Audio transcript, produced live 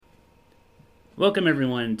Welcome,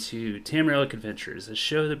 everyone, to Tamrielic Adventures, a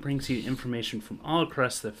show that brings you information from all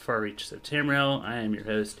across the far reaches of Tamriel. I am your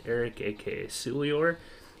host, Eric, aka Sulior,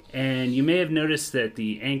 and you may have noticed that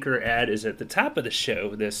the anchor ad is at the top of the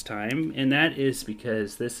show this time, and that is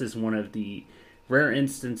because this is one of the rare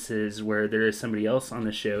instances where there is somebody else on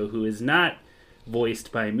the show who is not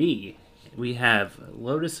voiced by me. We have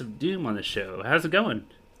Lotus of Doom on the show. How's it going?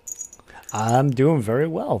 I'm doing very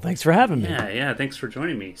well. Thanks for having me. Yeah, thanks for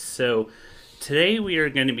joining me. So, today we are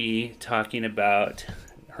going to be talking about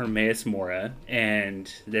Hermaeus Mora,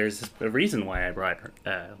 and there's a reason why I brought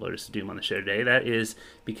Lotus of Doom on the show today. That is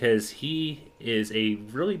because he is a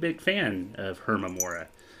really big fan of Herma Mora.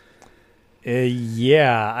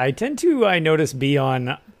 Yeah, I tend to, I notice, be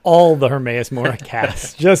on all the Hermaeus Mora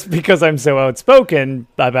casts just because I'm so outspoken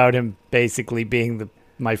about him basically being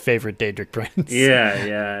my favorite Daedric prince.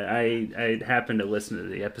 Yeah. I happened to listen to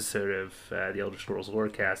the episode of the Elder Scrolls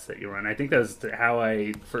Lorecast that you were on. I think that was how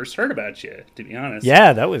I first heard about you, to be honest.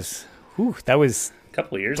 Yeah, that was a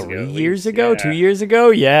couple of years ago. 2 years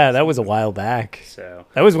ago. Yeah, that was a while back. So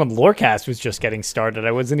that was when Lorecast was just getting started.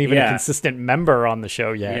 I wasn't even a consistent member on the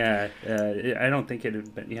show yet. Yeah, I don't think it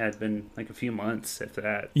had been. Yeah, it had been like a few months after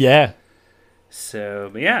that. Yeah. So,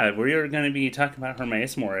 but yeah, we are going to be talking about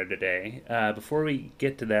Hermaeus Mora today. Before we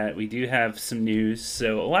get to that, we do have some news.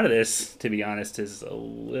 So a lot of this, to be honest, is a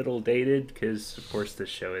little dated because, of course, this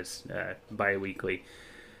show is bi-weekly.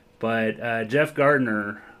 But Jeff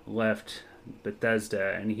Gardner left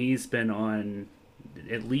Bethesda, and he's been on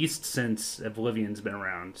at least since Oblivion's been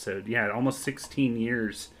around. So, yeah, almost 16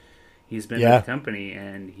 years he's been with the company,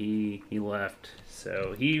 and he left.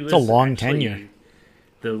 So he was a long tenure.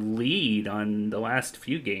 The lead on the last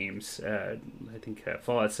few games. I think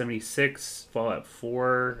Fallout 76, Fallout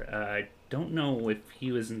 4. I don't know if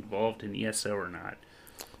he was involved in ESO or not.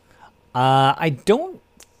 I don't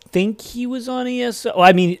think he was on ESO.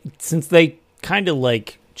 I mean, since they kind of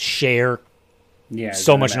like share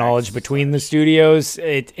so much knowledge between the studios,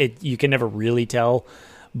 it you can never really tell.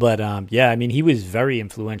 But yeah, I mean, he was very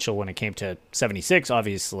influential when it came to 76,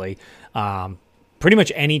 obviously. Pretty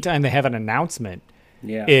much any time they have an announcement,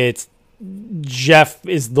 it's Jeff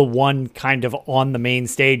is the one kind of on the main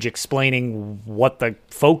stage explaining what the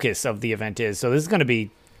focus of the event is. So this is going to be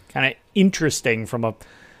kind of interesting from a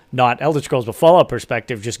not Elder Scrolls but Fallout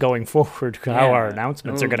perspective, just going forward, how our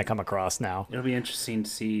announcements are going to come across now. It'll be interesting to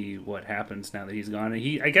see what happens now that he's gone.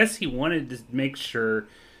 I guess he wanted to make sure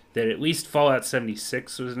that at least Fallout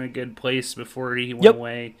 76 was in a good place before he went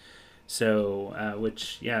away. So,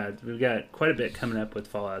 we've got quite a bit coming up with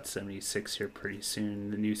Fallout 76 here pretty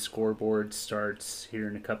soon. The new scoreboard starts here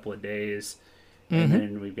in a couple of days. And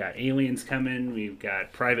then we've got Aliens coming. We've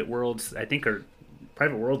got Private Worlds. I think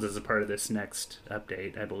Private Worlds is a part of this next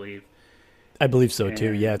update, I believe. I believe so,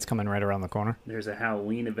 too. Yeah, it's coming right around the corner. There's a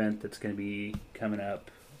Halloween event that's going to be coming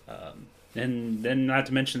up. And then not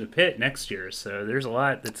to mention the Pit next year. So there's a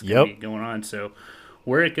lot that's going to be going on. So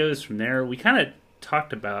where it goes from there, we kind of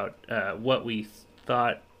talked about what we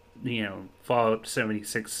thought, Fallout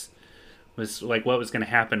 76 was like, what was going to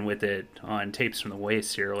happen with it on Tapes from the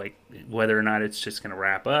Waste here, like whether or not it's just going to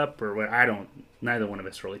wrap up or what. Neither one of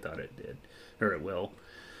us really thought it did or it will.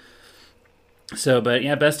 So, but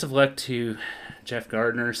yeah, best of luck to Jeff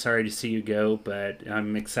Gardner. Sorry to see you go, but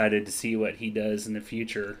I'm excited to see what he does in the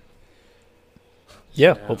future.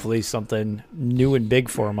 Yeah, hopefully something new and big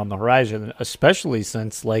for him on the horizon, especially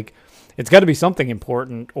since, it's got to be something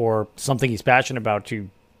important or something he's passionate about to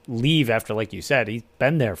leave after, like you said, he's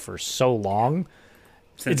been there for so long.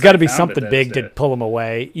 It's got to be something big to pull him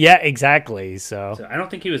away. Yeah, exactly. So I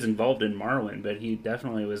don't think he was involved in Morrowind, but he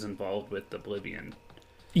definitely was involved with Oblivion.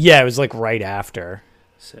 Yeah, it was right after.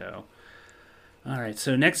 So, all right.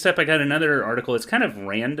 So next up, I got another article. It's kind of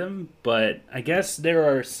random, but I guess there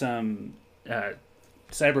are some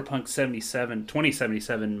Cyberpunk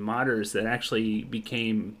 2077 modders that actually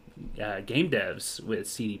became game devs with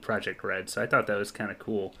CD Projekt Red. So I thought that was kind of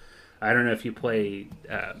cool. I don't know if you play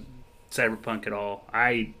Cyberpunk at all.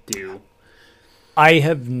 I do. I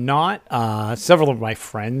have not. Several of my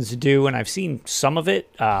friends do, and I've seen some of it.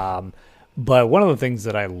 But one of the things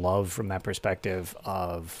that I love from that perspective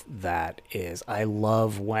of that is I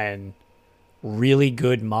love when really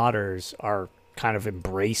good modders are kind of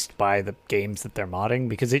embraced by the games that they're modding,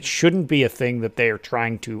 because it shouldn't be a thing that they are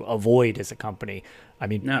trying to avoid as a company. I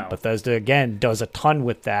mean, Bethesda, again, does a ton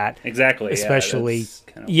with that. Exactly. Especially,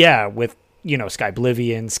 with,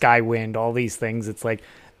 Skyblivion, Skywind, all these things. It's like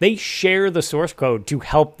they share the source code to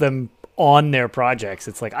help them on their projects.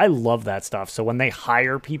 It's like, I love that stuff. So when they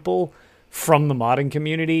hire people from the modding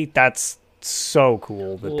community, that's so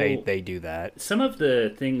cool that they do that. Some of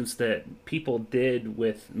the things that people did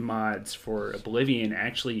with mods for Oblivion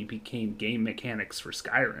actually became game mechanics for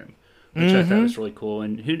Skyrim, which I thought was really cool.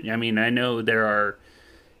 And I know there are.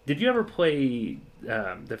 Did you ever play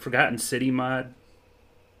the Forgotten City mod?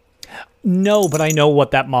 No, but I know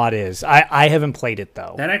what that mod is. I haven't played it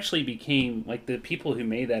though. That actually became like the people who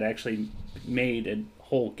made that actually made a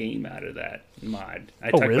whole game out of that mod.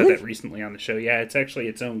 I talked about that recently on the show. Yeah, it's actually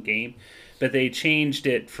its own game, but they changed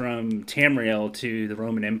it from Tamriel to the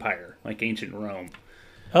Roman Empire, like ancient Rome.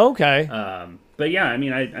 Okay. But yeah,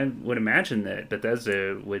 I would imagine that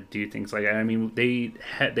Bethesda would do things like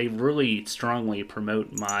that. They really strongly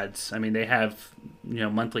promote mods. They have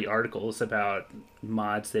monthly articles about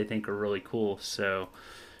mods they think are really cool. So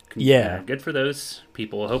good for those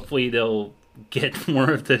people. Hopefully they'll get more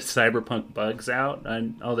of the Cyberpunk bugs out.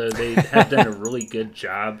 Although they have done a really good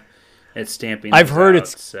job at stamping. I've heard out,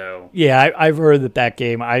 it's so. Yeah, I've heard that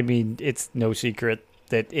game. It's no secret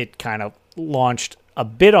that it kind of launched a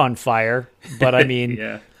bit on fire, but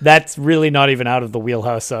that's really not even out of the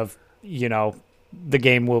wheelhouse of the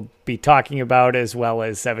game we'll be talking about, as well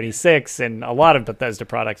as 76 and a lot of Bethesda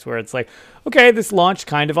products, where it's like, okay, this launched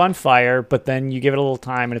kind of on fire, but then you give it a little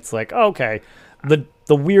time and it's like, okay, the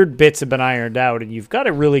weird bits have been ironed out and you've got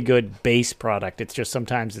a really good base product. It's just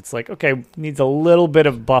sometimes it's like, okay, needs a little bit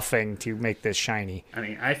of buffing to make this shiny.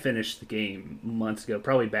 I finished the game months ago,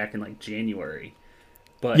 probably back in like January.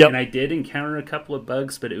 And I did encounter a couple of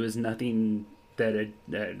bugs, but it was nothing that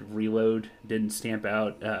reload didn't stamp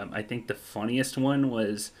out. I think the funniest one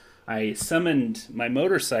was I summoned my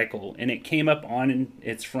motorcycle, and it came up on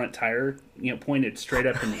its front tire, pointed straight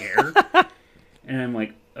up in the air. And I'm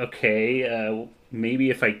like, okay,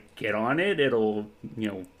 maybe if I get on it, it'll,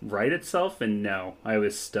 right itself. And no, I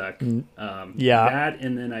was stuck. That,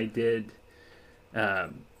 and then I did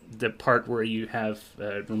the part where you have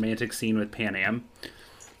a romantic scene with Pan Am.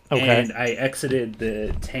 Okay. And I exited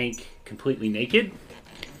the tank completely naked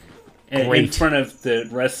in front of the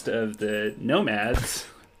rest of the nomads.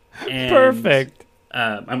 And, perfect.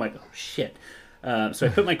 I'm like, oh, shit. So I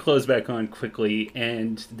put my clothes back on quickly,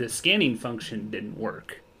 and the scanning function didn't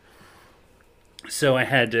work. So I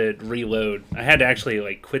had to reload. I had to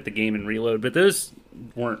actually quit the game and reload, but those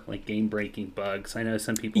weren't game-breaking bugs. I know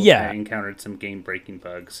some people encountered some game-breaking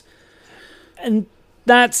bugs. And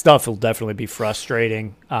that stuff will definitely be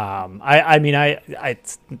frustrating.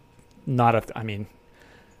 It's not a.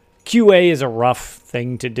 QA is a rough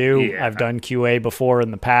thing to do. Yeah. I've done QA before in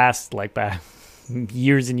the past, back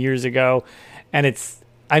years and years ago, and it's.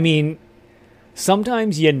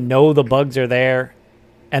 Sometimes the bugs are there,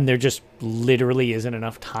 and there just literally isn't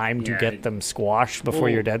enough time to get them squashed before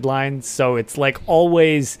your deadline. So it's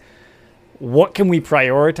always, what can we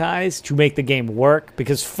prioritize to make the game work?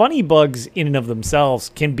 Because funny bugs in and of themselves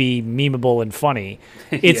can be memeable and funny.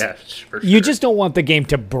 You just don't want the game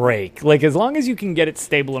to break. As long as you can get it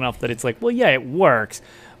stable enough that it's it works.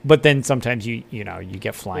 But then sometimes you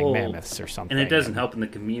get flying mammoths or something. And it doesn't help, and the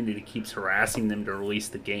community keeps harassing them to release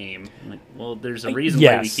the game. There's a reason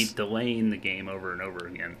why we keep delaying the game over and over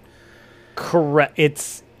again. Correct.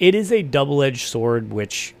 It is a double-edged sword,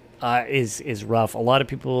 which is rough. A lot of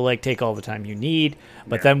people take all the time you need,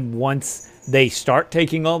 but then once they start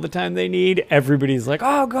taking all the time they need, everybody's like,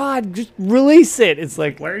 "Oh God, just release it!" It's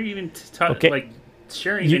why are you even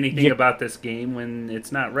sharing anything about this game when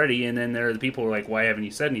it's not ready? And then there are the people who are like, "Why haven't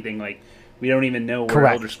you said anything?" We don't even know where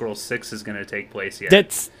Elder Scrolls 6 is going to take place yet.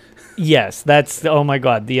 That's oh my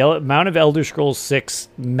God, the amount of Elder Scrolls 6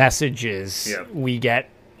 messages we get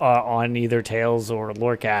on either Tales or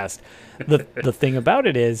Lorecast. The thing about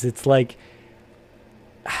it is, it's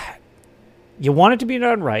you want it to be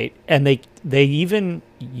done right, and they even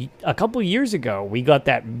a couple years ago we got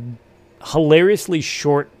that hilariously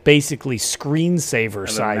short, basically screensaver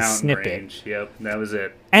size snippet. Range. Yep, that was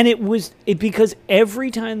it. And it was because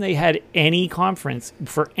every time they had any conference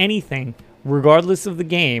for anything, regardless of the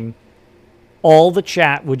game, all the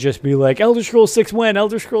chat would just be like, Elder Scrolls 6 when?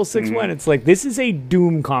 Elder Scrolls 6 when? It's this is a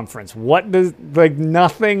Doom conference. What does,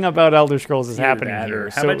 nothing about Elder Scrolls is happening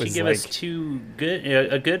here. How about you give us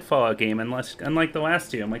a good Fallout game, unlike the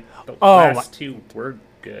last two? Last two were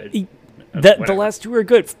good. The last two were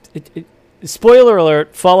good. Spoiler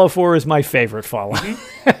alert, Fallout 4 is my favorite Fallout.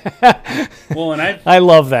 Well, and I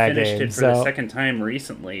love that game. Finished it for the second time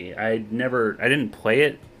recently. I didn't play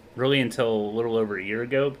it really until a little over a year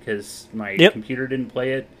ago because my computer didn't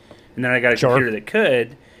play it, and then I got a computer that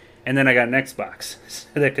could, and then I got an Xbox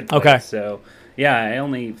that could play it. So yeah, I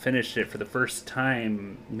only finished it for the first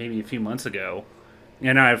time maybe a few months ago,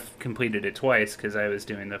 and I've completed it twice because I was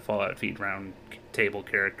doing the Fallout feed round table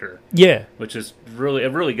character. Yeah. Which is really a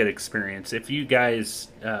really good experience. If you guys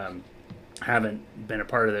haven't been a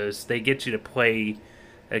part of those, they get you to play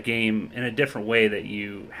a game in a different way that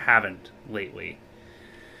you haven't lately.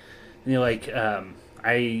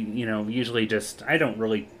 I usually I don't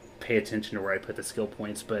really pay attention to where I put the skill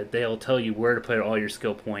points, but they'll tell you where to put all your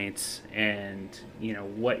skill points and, who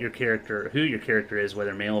your character is,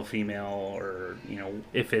 whether male or female, or,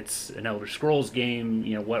 if it's an Elder Scrolls game,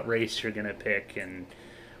 what race you're going to pick and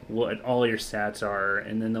what all your stats are.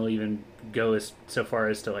 And then they'll even go so far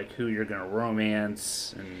as to who you're going to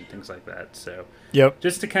romance and things like that. So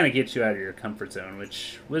just to kind of get you out of your comfort zone,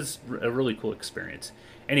 which was a really cool experience.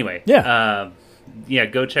 Anyway, go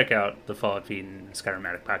check out the Fallout Feed and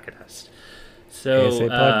Skyrimatic podcast. So, ASA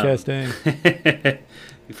podcasting,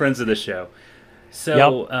 friends of the show.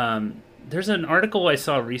 So, there's an article I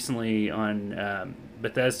saw recently on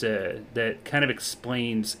Bethesda that kind of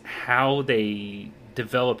explains how they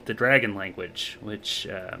developed the dragon language, which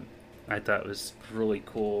I thought was really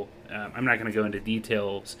cool. I'm not going to go into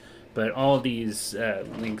details, but all of these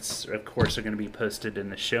links, of course, are going to be posted in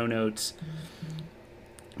the show notes.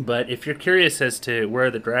 But if you're curious as to where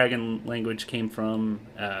the dragon language came from,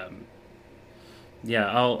 I'll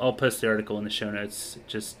post the article in the show notes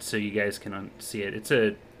just so you guys can see it. It's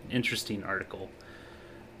an interesting article.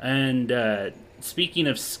 And speaking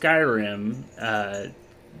of Skyrim,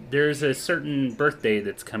 there's a certain birthday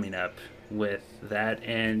that's coming up with that,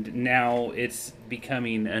 and now it's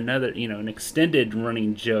becoming another, an extended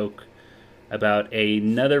running joke about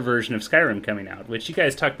another version of Skyrim coming out, which you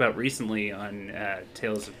guys talked about recently on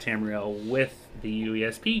Tales of Tamriel with the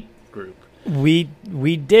UESP group. We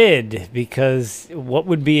did, because what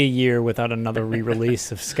would be a year without another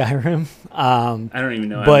re-release of Skyrim? I don't even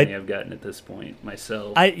know how many I've gotten at this point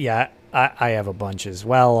myself. I have a bunch as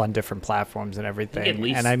well on different platforms and everything. At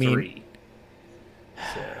least and I mean, 3.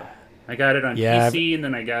 So I got it on PC, and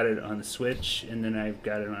then I got it on the Switch, and then I've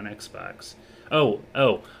got it on Xbox. Oh,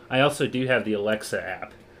 I also do have the Alexa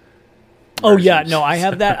app. Oh, yeah, no, I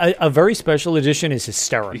have that. A very special edition is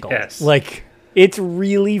hysterical. Yes. It's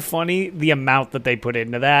really funny, the amount that they put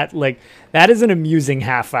into that. That is an amusing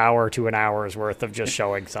half hour to an hour's worth of just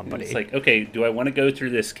showing somebody. It's okay, do I want to go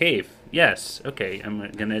through this cave? Yes. Okay, I'm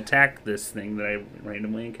going to attack this thing that I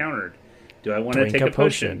randomly encountered. Do I want to take a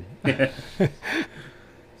potion?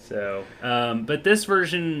 So, but this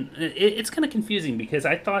version, it's kind of confusing, because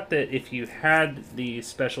I thought that if you had the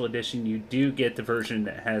special edition, you do get the version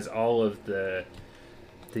that has all of the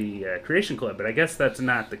Creation Club, but I guess that's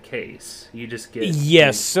not the case. You just get...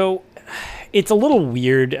 Yes, so it's a little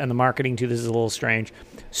weird, and the marketing to this is a little strange.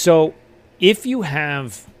 So if you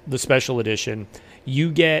have the special edition,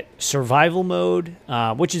 you get survival mode,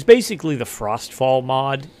 which is basically the Frostfall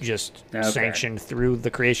mod, just sanctioned through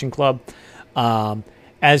the Creation Club,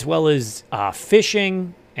 as well as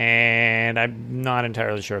fishing, and I'm not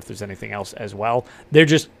entirely sure if there's anything else as well. They're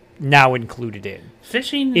just now included in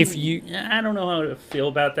fishing. I don't know how to feel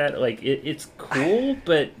about that. It's cool,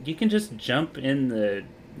 but you can just jump in the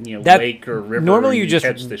lake or river. Normally, you just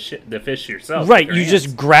catch the fish yourself. Right, you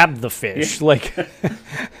just grab the fish.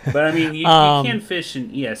 But I mean, you can fish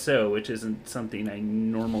in ESO, which isn't something I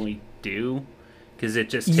normally do, because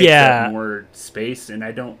it just takes up more space, and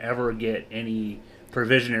I don't ever get any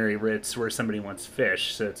provisionary writs where somebody wants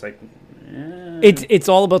fish, so it's it's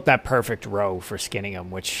all about that perfect row for skinning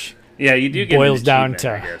them, which you do get boils down to,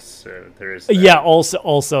 I guess. So there is that.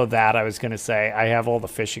 Also that I was going to say, I have all the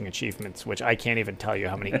fishing achievements, which I can't even tell you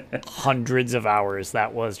how many hundreds of hours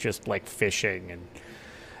that was just fishing, and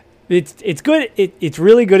it's good. It's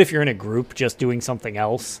really good if you're in a group just doing something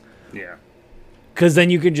else. Yeah. Because then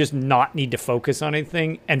you can just not need to focus on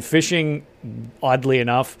anything, and fishing, oddly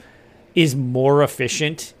enough, is more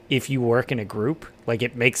efficient if you work in a group.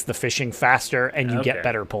 It makes the fishing faster, and you get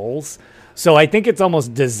better pulls. So I think it's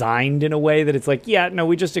almost designed in a way that it's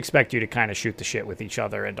we just expect you to kind of shoot the shit with each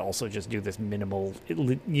other, and also just do this minimally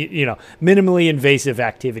invasive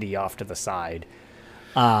activity off to the side.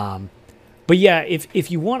 But yeah, if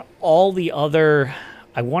you want all the other,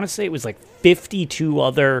 I want to say it was 52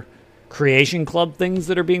 other Creation Club things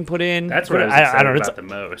that are being put in. That's what I was excited about the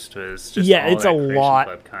most. Was just it's a lot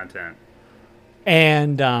Club content,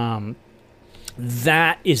 and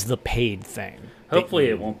that is the paid thing. Hopefully,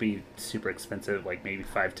 it won't be super expensive, maybe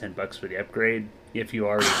 $5-10 for the upgrade if you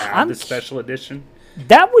already have the special edition.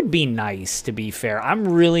 That would be nice, to be fair. I'm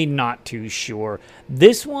really not too sure.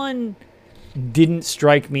 This one didn't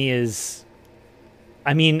strike me as...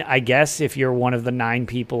 I mean, I guess if you're one of the 9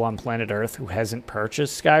 people on planet Earth who hasn't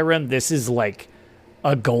purchased Skyrim, this is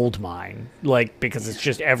a gold mine, like, because it's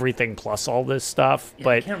just everything plus all this stuff. Yeah,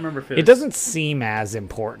 but I can't remember if it doesn't seem as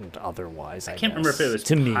important otherwise. I can't guess, remember if it was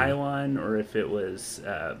to Pylon or if it was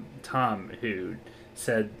Tom who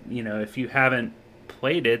said, if you haven't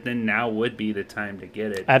played it, then now would be the time to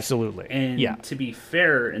get it. Absolutely. And to be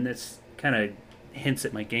fair, and this kind of hints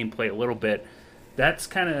at my gameplay a little bit, that's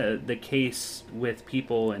kind of the case with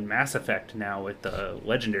people in Mass Effect now with the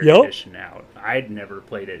Legendary Edition out. I'd never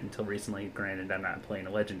played it until recently. Granted, I'm not playing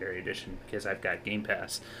a Legendary Edition because I've got Game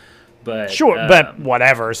Pass. But sure, but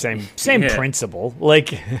whatever, same principle.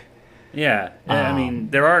 Like, yeah, I mean,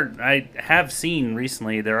 I have seen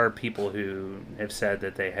recently there are people who have said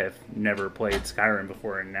that they have never played Skyrim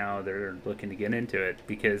before, and now they're looking to get into it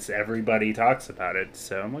because everybody talks about it.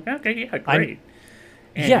 So I'm like, okay, yeah, great.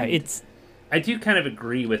 I do kind of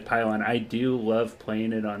agree with Pylon. I do love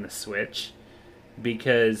playing it on the Switch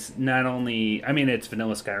because not only, I mean, it's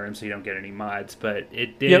vanilla Skyrim, so you don't get any mods, but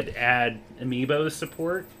it did add amiibo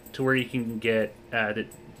support to where you can get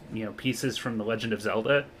pieces from The Legend of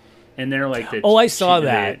Zelda, and they're like I saw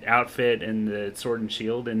that the outfit and the sword and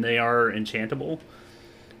shield, and they are enchantable,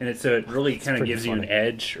 and it really kind of gives you an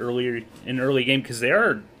edge early game because they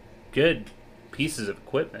are good pieces of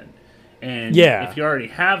equipment. And if you already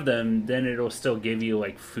have them, then it'll still give you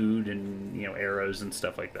like food and arrows and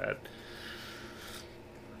stuff like that.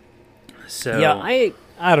 So yeah, I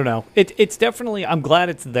don't know. It's definitely, I'm glad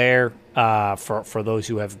it's there for those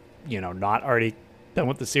who have not already done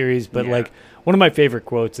with the series. But like one of my favorite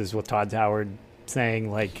quotes is with Todd Howard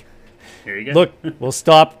saying like, here you go. Look, we'll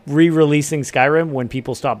stop re-releasing Skyrim when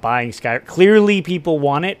people stop buying Skyrim. Clearly, people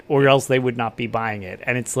want it, or else they would not be buying it.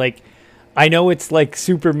 And it's like, I know it's like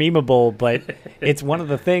super memeable, but it's one of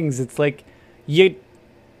the things. It's like you're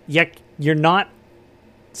not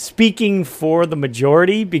speaking for the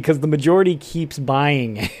majority because the majority keeps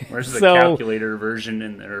bbuying. Where's the calculator version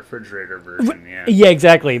and the refrigerator version? Yeah,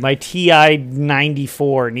 exactly. My TI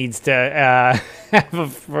 94 needs to have a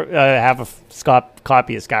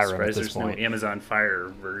copy of Skyrim at this point. No Amazon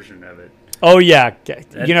Fire version of it. Oh, yeah. At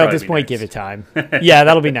this point, give it time. Yeah,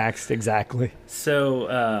 that'll be next. Exactly. So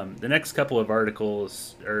the next couple of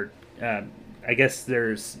articles are, I guess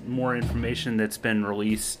there's more information that's been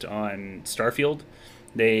released on Starfield.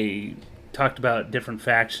 They talked about different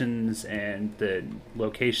factions and the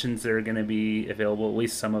locations that are going to be available, at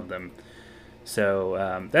least some of them.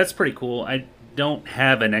 So that's pretty cool. I don't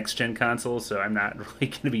have a next-gen console, so I'm not really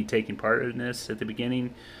going to be taking part in this at the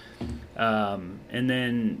beginning. And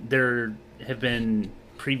then there have been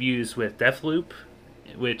previews with Deathloop,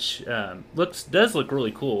 which does look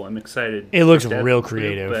really cool. I'm excited. It looks real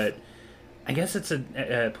creative, but I guess it's a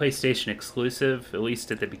PlayStation exclusive, at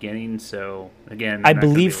least at the beginning. So again, I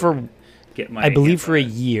believe for a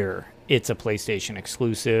year it's a PlayStation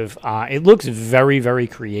exclusive. It looks very, very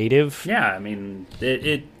creative. Yeah, I mean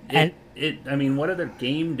I mean, what other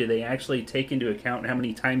game do they actually take into account how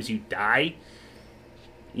many times you die?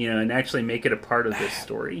 And actually make it a part of this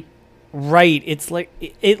story. Right. It's like,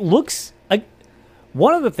 it looks like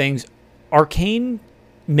one of the things, Arcane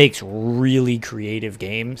makes really creative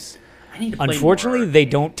games. Unfortunately, they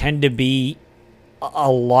don't tend to be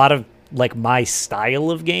a lot of like my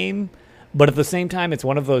style of game. But at the same time, it's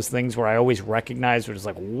one of those things where I always recognize where it's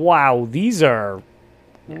like, wow, these are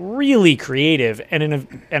really creative. And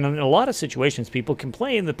in a lot of situations, people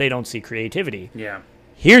complain that they don't see creativity. Yeah.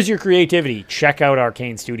 Here's your creativity. Check out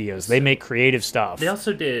Arcane Studios. They make creative stuff. They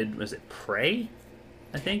also did, was it Prey?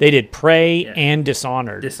 I think they did Prey and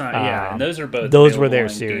Dishonored. And those are both. Those were their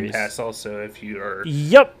series. Game Pass also, if you are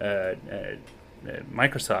a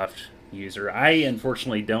Microsoft user. I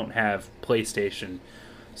unfortunately don't have PlayStation,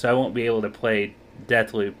 so I won't be able to play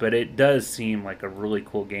Deathloop. But it does seem like a really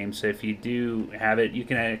cool game. So if you do have it, you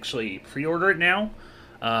can actually pre-order it now.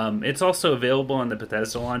 It's also available on the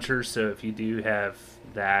Bethesda launcher, so if you do have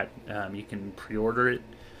that, you can pre-order it.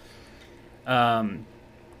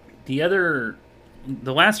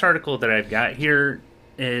 The last article that I've got here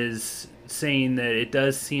is saying that it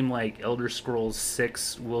does seem like Elder Scrolls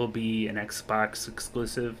 6 will be an Xbox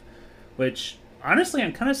exclusive, which honestly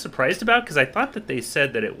I'm kind of surprised about because I thought that they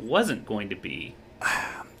said that it wasn't going to be.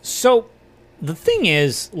 So the thing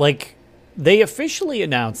is, like, they officially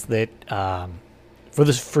announced that for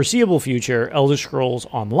the foreseeable future, Elder Scrolls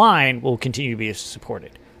Online will continue to be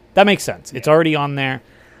supported. That makes sense. Yeah. It's already on there.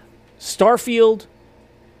 Starfield,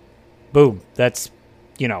 boom. That's,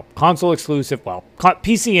 console exclusive. Well,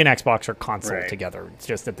 PC and Xbox are console together. It's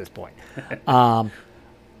just at this point. I've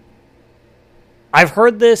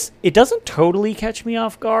heard this. It doesn't totally catch me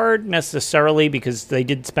off guard necessarily because they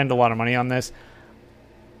did spend a lot of money on this.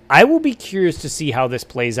 I will be curious to see how this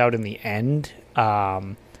plays out in the end. Yeah,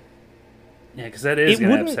 because that is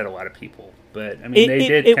going to upset a lot of people. But I mean, they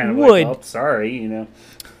did kind of like, well, sorry, you know.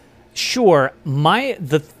 Sure,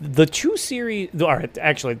 the 2 series, or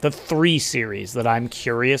actually the 3 series that I'm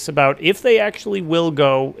curious about, if they actually will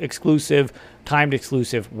go exclusive, timed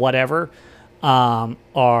exclusive, whatever,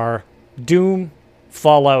 are Doom,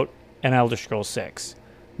 Fallout, and Elder Scrolls 6.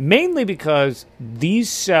 Mainly because these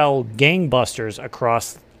sell gangbusters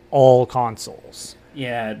across all consoles.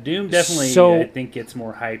 Yeah, Doom definitely, I think, gets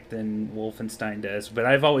more hype than Wolfenstein does, but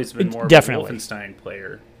I've always been more of a Wolfenstein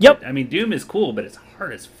player. Yep. But, I mean, Doom is cool, but it's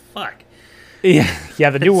hard as fuck. Yeah,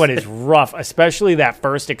 the new one is rough, especially that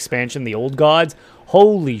first expansion, the Old Gods.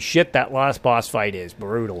 Holy shit, that last boss fight is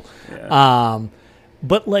brutal. Yeah.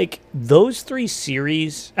 But, like, those 3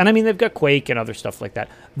 series, and I mean, they've got Quake and other stuff like that.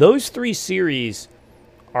 Those 3 series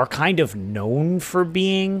are kind of known for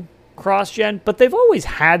being cross-gen, but they've always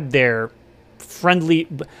had their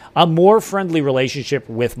a more friendly relationship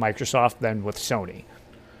with Microsoft than with Sony.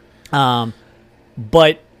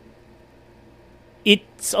 But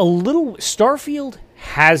it's a little... Starfield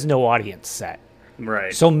has no audience set.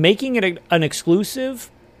 Right. So making it an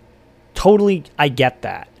exclusive, totally, I get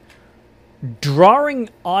that. Drawing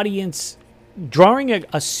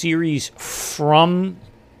a series from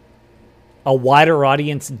a wider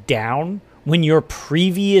audience down when your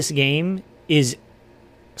previous game is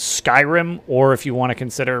Skyrim, or if you want to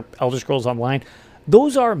consider Elder Scrolls Online,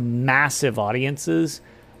 those are massive audiences,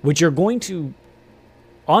 which are going to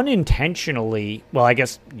unintentionally, well, I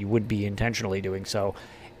guess you would be intentionally doing so,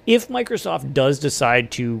 if Microsoft does decide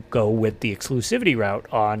to go with the exclusivity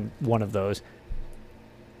route on one of those,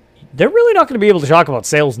 they're really not going to be able to talk about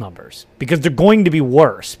sales numbers because they're going to be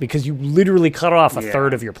worse because you literally cut off a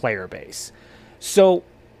third of your player base. So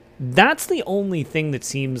that's the only thing that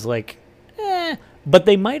seems like, but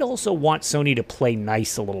they might also want Sony to play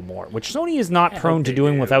nice a little more, which Sony is not prone to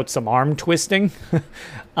doing without some arm twisting.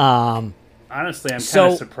 Honestly, I'm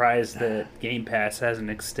kind of surprised that Game Pass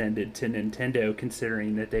hasn't extended to Nintendo,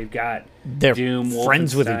 considering that they've got Doom,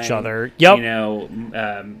 friends with each other. Yep. You know,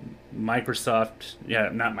 Microsoft. Yeah,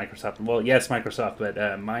 not Microsoft. Well, yes, Microsoft, but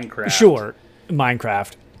Minecraft. Sure,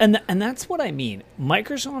 Minecraft, and that's what I mean.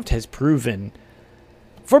 Microsoft has proven,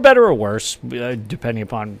 for better or worse, depending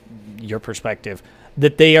upon your perspective,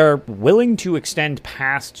 that they are willing to extend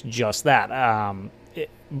past just that.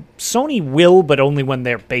 Sony will, but only when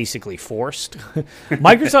they're basically forced.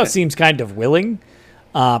 Microsoft seems kind of willing,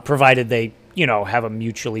 provided they, have a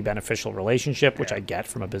mutually beneficial relationship, which I get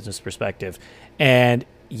from a business perspective. And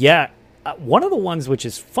one of the ones which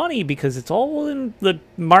is funny because it's all in the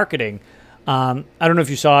marketing. I don't know if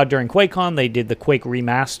you saw during QuakeCon, they did the Quake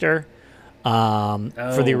remaster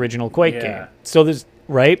for the original Quake game. So there's,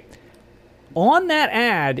 right? On that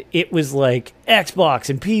ad, it was like Xbox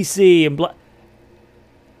and PC and blah.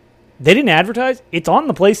 They didn't advertise. It's on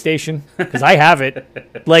the PlayStation because I have it.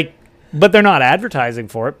 But they're not advertising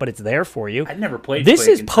for it. But it's there for you. I never played. This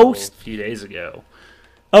Quake until a few days ago.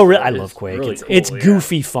 Oh, really? I love Quake. Really it's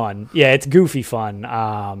goofy fun. Yeah, it's goofy fun.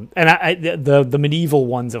 And the medieval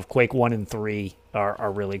ones of Quake 1 and 3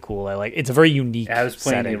 are really cool. It's a very unique. I was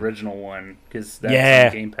playing the original one because that's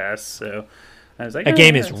on Game Pass. So I was like, that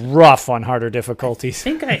game is rough on harder difficulties. I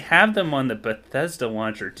think I have them on the Bethesda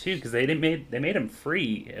launcher too because they made them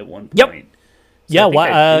free at one point. Yep. So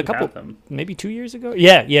a couple, maybe 2 years ago.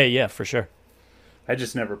 Yeah, for sure. I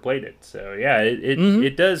just never played it. So yeah,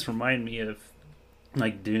 it does remind me of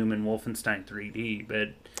like Doom and Wolfenstein 3D,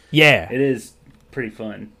 but it is pretty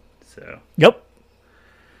fun. So yep.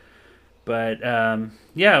 But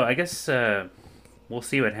I guess we'll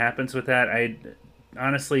see what happens with that.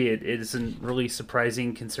 Honestly, it isn't really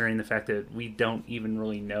surprising considering the fact that we don't even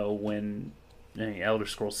really know when Elder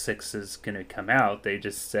Scrolls 6 is going to come out. They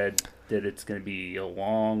just said that it's going to be a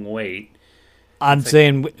long wait. I'm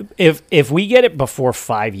saying if we get it before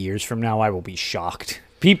 5 years from now, I will be shocked.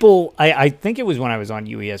 People, I think it was when I was on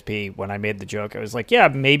UESP when I made the joke. I was like,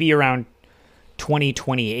 maybe around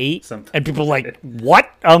 2028. And people were like, what?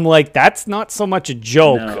 I'm like, that's not so much a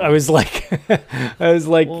joke. No. I was like,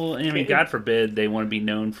 well, I mean, God forbid they want to be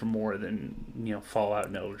known for more than, Fallout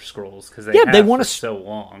and Elder Scrolls because they want to so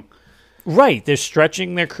long. Right. They're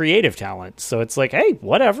stretching their creative talent. So it's like, hey,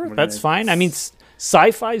 whatever. That's fine. I mean,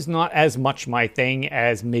 sci-fi is not as much my thing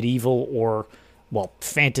as medieval or,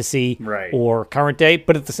 fantasy or current day.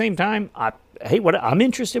 But at the same time, I'm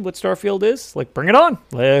interested what Starfield is. Like, bring it on.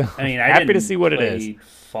 I mean, happy to see what it is.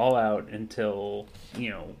 Fallout until,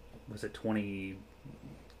 was it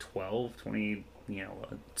 2012,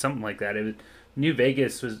 something like that. New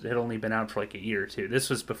Vegas had only been out for like a year or two. This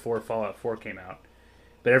was before Fallout 4 came out.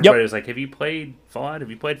 But everybody was like, "Have you played Fallout? Have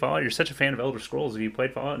you played Fallout? You're such a fan of Elder Scrolls. Have you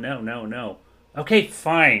played Fallout?" No. Okay,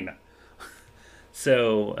 fine.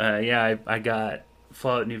 So I got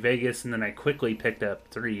Fallout New Vegas, and then I quickly picked up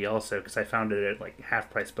 3 also because I found it at like half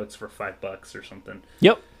price books for $5 or something.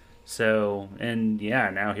 Yep. So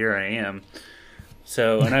now here I am.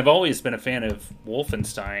 So, and I've always been a fan of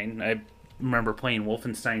Wolfenstein. I remember playing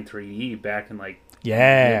Wolfenstein 3D back in like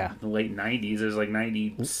the late 90s. It was like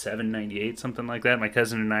 97, 98, something like that. My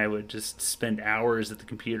cousin and I would just spend hours at the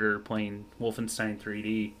computer playing Wolfenstein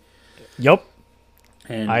 3D. Yep.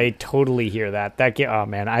 And I totally hear that. That game, oh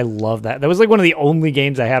man, I love that. That was like one of the only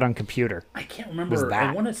games I had on computer. I can't remember.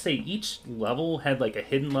 I want to say each level had like a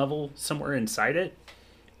hidden level somewhere inside it.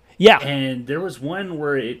 Yeah. And there was one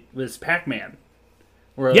where it was Pac-Man.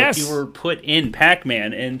 Where like, you were put in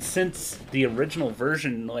Pac-Man, and since the original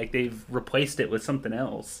version, like they've replaced it with something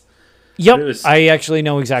else. Yep, I actually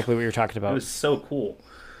know exactly what you're talking about. It was so cool.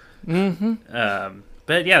 Mm-hmm.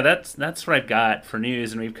 But yeah, that's what I've got for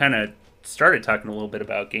news, and we've kind of started talking a little bit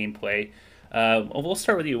about gameplay. We'll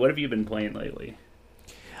start with you. What have you been playing lately?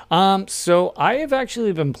 So I have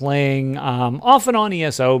actually been playing off and on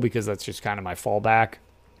ESO because that's just kind of my fallback.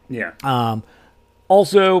 Yeah.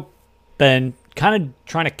 Also been kind of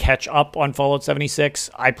trying to catch up on Fallout 76.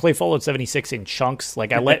 I play Fallout 76 in chunks.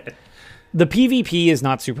 Like the PvP is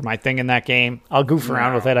not super my thing in that game. I'll goof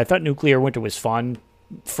around with it. I thought Nuclear Winter was fun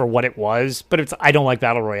for what it was, but I don't like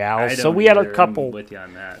Battle Royale. So we had a couple. I'm with you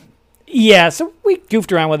on that. Yeah, so we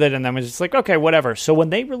goofed around with it, and then was just like, okay, whatever. So when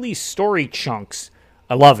they release story chunks,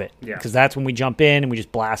 I love it because that's when we jump in and we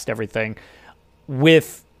just blast everything.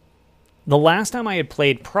 With the last time I had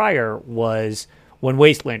played prior was when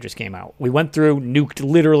Wastelanders came out. We went through, nuked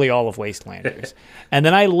literally all of Wastelanders. And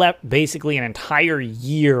then I let basically an entire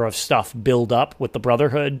year of stuff build up with the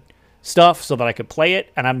Brotherhood stuff so that I could play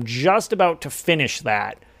it. And I'm just about to finish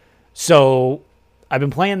that. So I've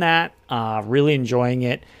been playing that, really enjoying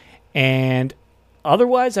it. And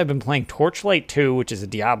otherwise, I've been playing Torchlight 2, which is a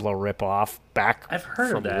Diablo ripoff. I've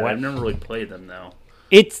heard of that. I've never really played them, though.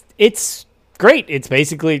 It's great. It's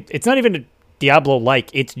basically, it's not even a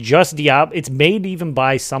Diablo-like. It's just Diablo. It's made even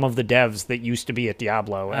by some of the devs that used to be at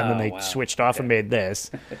Diablo, and then they switched off and made this.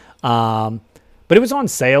 But it was on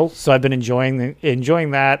sale, so I've been enjoying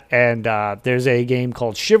that. And there's a game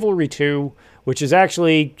called Chivalry 2, which is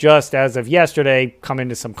actually just as of yesterday come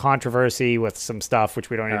into some controversy with some stuff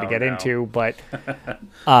which we don't need to get into. But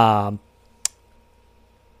one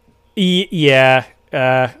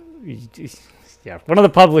of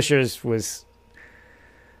the publishers was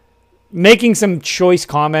making some choice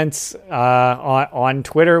comments on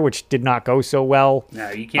Twitter, which did not go so well.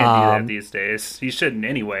 No, you can't do that these days. You shouldn't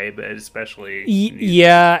anyway, but especially...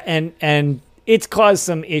 and it's caused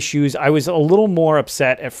some issues. I was a little more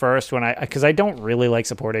upset at first because I don't really like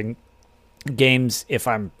supporting games if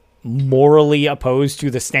I'm morally opposed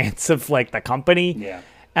to the stance of like the company. Yeah.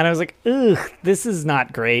 And I was like, ugh, this is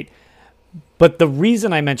not great. But the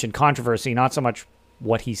reason I mentioned controversy, not so much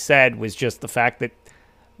what he said, was just the fact that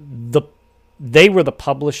they were the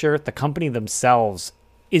publisher. The company themselves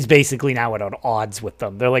is basically now at odds with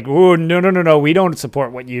them. They're like, oh, no, we don't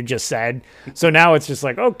support what you just said. So now it's just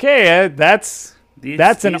like, okay, that's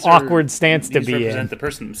an awkward stance to be in. These represent the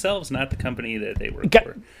person themselves, not the company that they work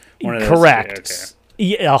for. Correct.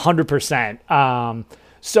 Yeah, 100%.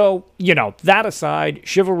 So, that aside,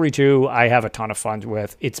 Chivalry 2, I have a ton of fun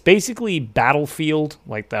with. It's basically Battlefield,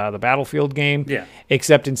 like the Battlefield game. Yeah.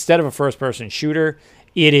 Except instead of a first-person shooter,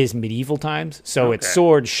 it is medieval times. So it's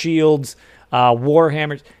swords, shields,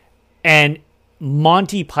 warhammers, and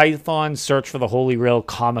Monty Python's Search for the Holy Grail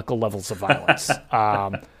comical levels of violence.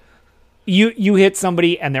 You hit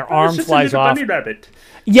somebody and their arm flies off. Bunny rabbit.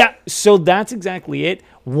 Yeah, so that's exactly it.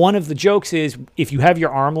 One of the jokes is if you have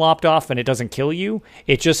your arm lopped off and it doesn't kill you,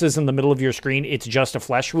 it just is in the middle of your screen. It's just a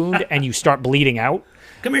flesh wound and you start bleeding out.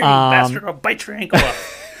 Come here, you bastard. I'll bite your ankle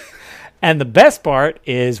off. And the best part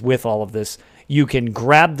is with all of this, you can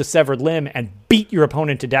grab the severed limb and beat your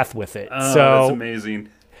opponent to death with it. Oh, so that's amazing.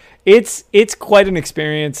 It's quite an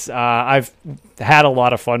experience. I've had a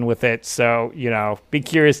lot of fun with it. So, be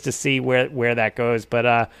curious to see where that goes.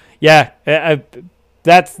 But,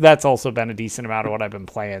 that's also been a decent amount of what I've been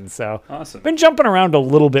playing. So awesome. Been jumping around a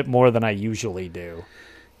little bit more than I usually do.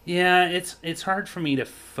 Yeah, it's hard for me to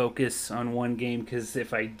focus on one game because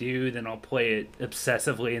if I do, then I'll play it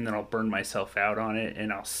obsessively and then I'll burn myself out on it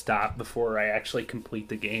and I'll stop before I actually complete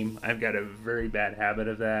the game. I've got a very bad habit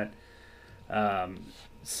of that.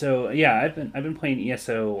 So yeah, I've been playing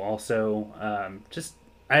ESO also.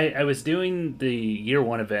 I was doing the year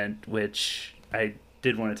one event, which I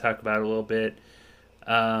did want to talk about a little bit.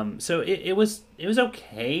 So it was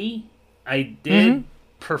okay. I did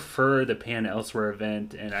prefer the Pan Elsewhere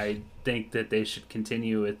event, and I think that they should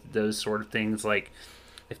continue with those sort of things. Like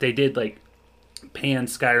if they did like Pan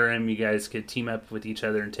Skyrim, you guys could team up with each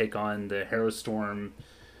other and take on the Harrowstorm,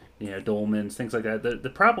 Dolmens, things like that. The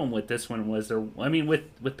problem with this one was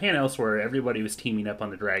with Pan Elsewhere, everybody was teaming up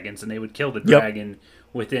on the dragons, and they would kill the dragon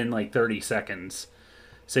within like 30 seconds.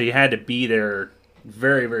 So you had to be there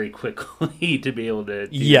very, very quickly to be able to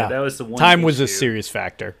do that. That was the one time issue. Was a serious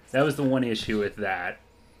factor. That was the one issue with that.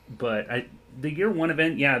 But the year one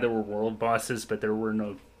event, there were world bosses, but there were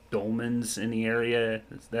no dolmens in the area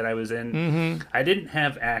that I was in. I didn't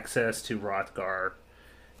have access to Hrothgar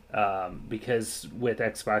because with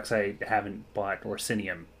Xbox I haven't bought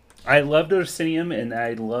Orsinium. I loved Orsinium and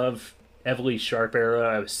I love Evely Sharp Arrow.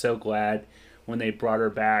 I was so glad when they brought her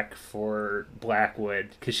back for Blackwood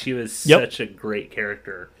because she was such a great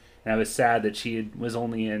character. And I was sad that she was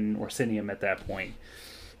only in Orsinium at that point.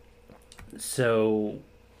 So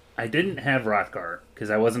I didn't have Hrothgar because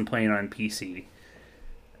I wasn't playing on PC.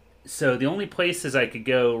 So the only places I could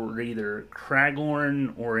go were either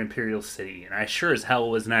Craglorn or Imperial City. And I sure as hell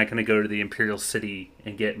was not going to go to the Imperial City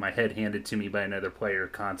and get my head handed to me by another player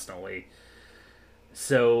constantly.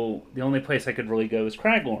 So the only place I could really go was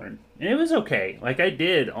Craglorn. And it was okay. Like I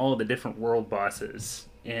did all the different world bosses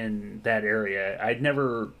in that area. I'd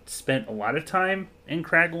never spent a lot of time in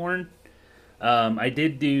Craglorn. I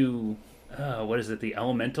did do, the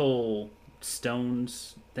elemental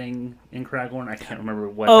stones thing in Craglorn. I can't remember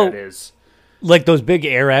what that is. Like those big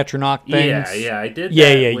air Atronach things? Yeah, I did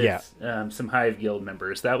that with some Hive Guild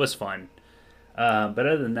members. That was fun. But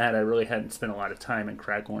other than that, I really hadn't spent a lot of time in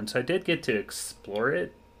Craglorn, so I did get to explore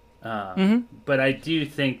it. But I do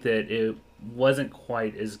think that it wasn't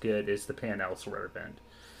quite as good as the Pan Elsewhere event.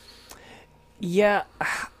 Yeah,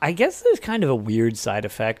 I guess there's kind of a weird side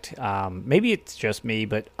effect. Maybe it's just me,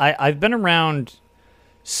 but I've been around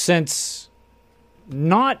since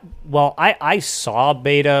I saw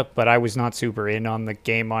beta, but I was not super in on the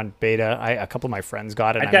game on beta. A couple of my friends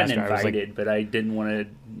got it. I'd gotten invited, but I didn't want to,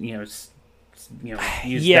 use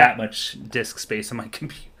that much disk space on my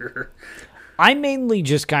computer. I mainly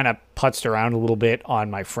just kind of putzed around a little bit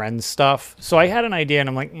on my friend's stuff. So I had an idea, and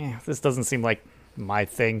I'm like, this doesn't seem like my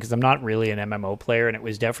thing, because I'm not really an MMO player, and it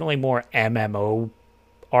was definitely more MMO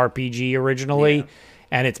RPG originally,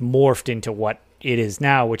 and it's morphed into what it is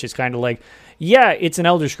now, which is kind of like, it's an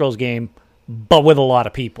Elder Scrolls game, but with a lot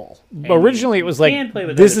of people. And originally, it was like, you can play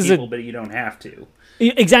with other people, but you don't have to.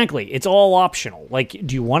 Exactly. It's all optional. Like,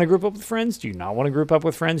 do you want to group up with friends? Do you not want to group up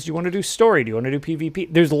with friends? Do you want to do story? Do you want to do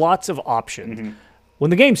PvP? There's lots of options. When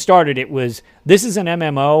the game started, it was, this is an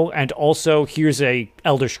MMO, and also here's a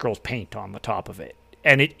Elder Scrolls paint on the top of it.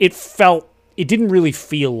 And it didn't really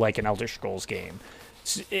feel like an Elder Scrolls game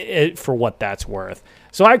for what that's worth.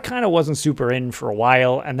 So I kind of wasn't super in for a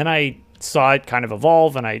while, and then I saw it kind of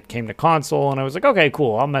evolve, and I came to console, and I was like, okay,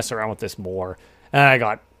 cool, I'll mess around with this more. And I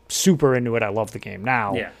got super into it. I love the game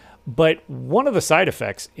now. Yeah. But one of the side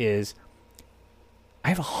effects is I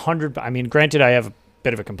have 100... I mean, granted, I have a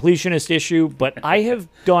bit of a completionist issue, but I have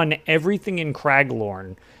done everything in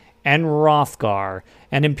Craglorn and Hrothgar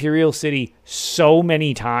and Imperial City so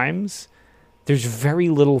many times. There's very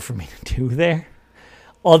little for me to do there,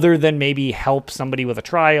 other than maybe help somebody with a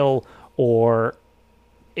trial, or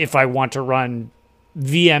if I want to run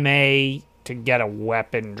VMA to get a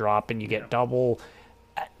weapon drop and you get double.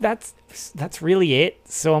 That's really it.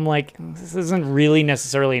 So I'm like, this isn't really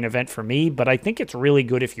necessarily an event for me, but I think it's really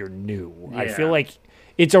good if you're new. I feel like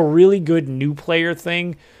it's a really good new player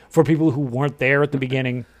thing for people who weren't there at the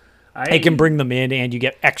beginning. It can bring them in, and you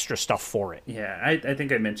get extra stuff for it. Yeah, I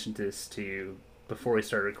think I mentioned this to you before we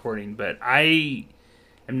started recording, but I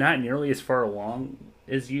am not nearly as far along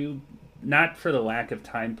as you. Not for the lack of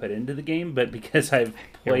time put into the game, but because I've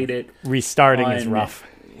played it. Restarting is rough.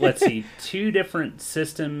 Let's see, 2 different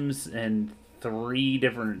systems and 3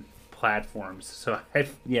 different platforms. So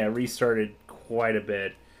I've restarted quite a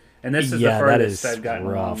bit, and this is the farthest I've gotten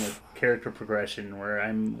along with character progression, where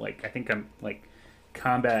I'm like, I think I'm like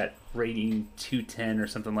combat rating 210 or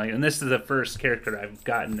something like that. And this is the first character I've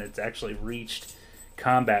gotten that's actually reached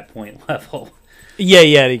combat point level.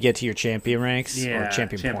 Yeah, to get to your champion ranks or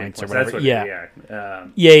champion points or whatever.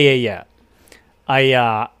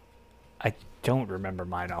 I don't remember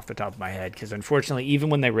mine off the top of my head, because unfortunately,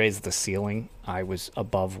 even when they raised the ceiling, I was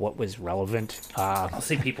above what was relevant. I'll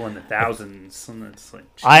see people in the thousands, and it's like,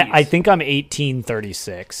 I think I'm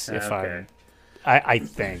 1836. I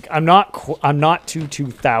think I'm not to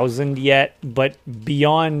 2000 yet, but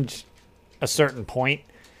beyond a certain point,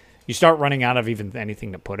 you start running out of even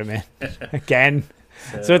anything to put them in again.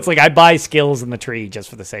 So it's like I buy skills in the tree just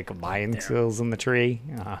for the sake of buying skills in the tree.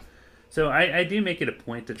 So I do make it a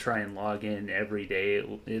point to try and log in every day,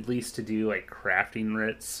 at least to do like crafting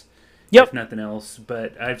writs, if nothing else.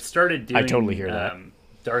 But I've started doing I totally hear that.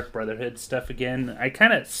 Dark Brotherhood stuff again. I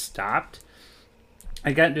kind of stopped.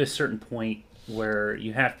 I got to a certain point where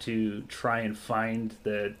you have to try and find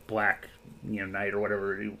the black, knight or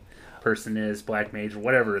whatever the person is, black mage or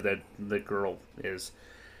whatever the girl is.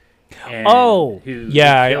 And who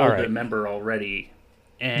killed a member already.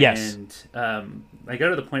 And I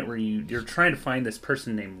go to the point where you're trying to find this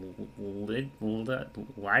person named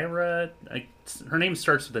Lyra. Her name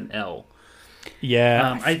starts with an L.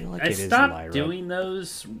 Yeah, I stopped doing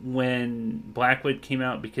those when Blackwood came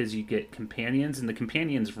out because you get companions, and the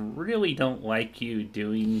companions really don't like you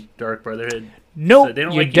doing Dark Brotherhood. Nope, so they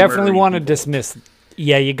don't you definitely want to dismiss.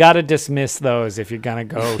 Yeah, you got to dismiss those if you're gonna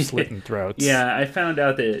go slitting throats. Yeah, I found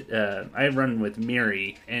out that I run with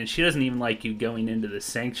Miri, and she doesn't even like you going into the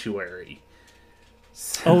sanctuary.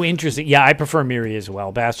 So, oh, interesting. Yeah, I prefer Miri as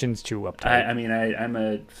well. Bastion's too uptight. I'm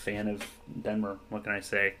a fan of Denver. What can I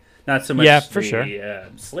say? Not so much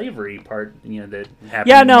slavery part, that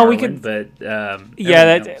happened in Maryland,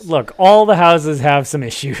 but look, all the houses have some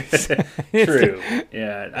issues. True.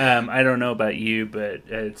 Yeah. I don't know about you, but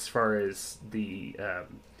as far as the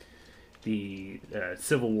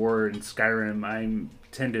Civil War in Skyrim, I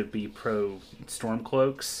tend to be pro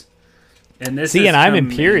Stormcloaks. And this and I'm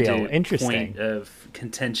Imperial. Interesting. Point of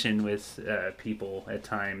contention with people at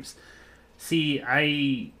times. See,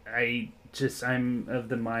 I'm of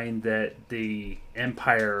the mind that the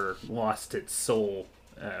Empire lost its soul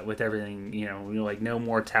with everything, like no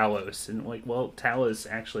more Talos. And Talos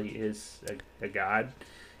actually is a god.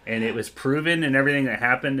 And it was proven in everything that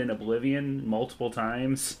happened in Oblivion multiple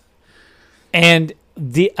times. And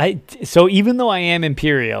so even though I am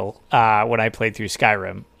Imperial when I played through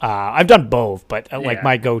Skyrim, I've done both, but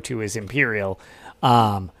my go-to is Imperial.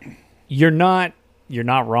 You're not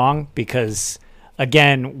wrong because,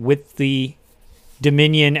 again, with the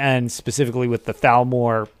Dominion and specifically with the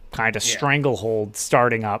Thalmor kind of stranglehold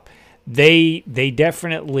starting up, they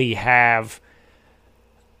definitely have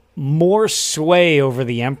more sway over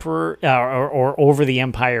the Emperor or over the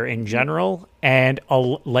Empire in general. And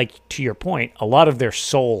to your point, a lot of their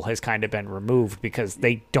soul has kind of been removed because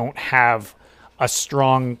they don't have a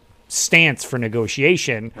strong stance for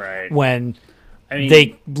negotiation when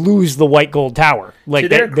they lose the White Gold Tower. Like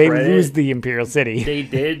they lose the Imperial City. They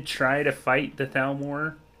did try to fight the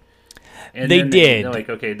Thalmor. And they did. They're like,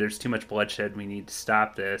 okay, there's too much bloodshed. We need to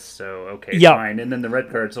stop this. So, fine. And then the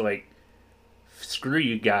Red Guards are like, screw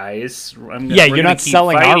you guys. You're not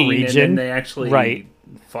selling our region. And then they actually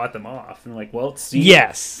fought them off. And like, well, see,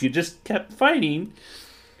 if you just kept fighting.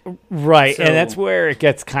 Right, and that's where it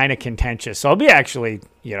gets kind of contentious. So I'll be actually,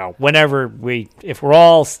 if we're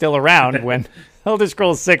all still around when Elder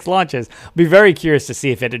Scrolls 6 launches, I'll be very curious to see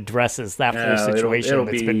if it addresses that whole situation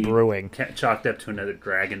that's been brewing. Chalked up to another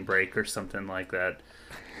Dragon Break or something like that.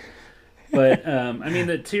 But,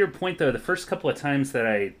 to your point, though, the first couple of times that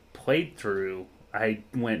I played through, I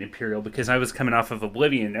went Imperial because I was coming off of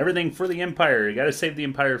Oblivion. Everything for the Empire. You got to save the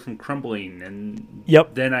Empire from crumbling. And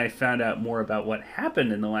then I found out more about what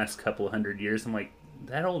happened in the last couple of 100 years. I'm like,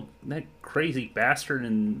 that crazy bastard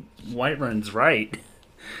in Whiterun's right.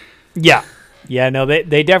 Yeah. Yeah, no,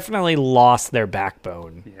 they definitely lost their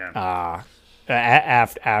backbone. Yeah.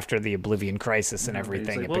 After the Oblivion crisis and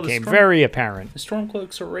everything, it became very apparent. The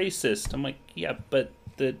Stormcloaks are racist. I'm like, yeah, but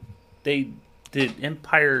the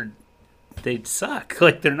Empire, they'd suck.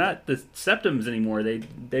 Like, they're not the Septums anymore.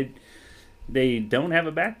 They don't have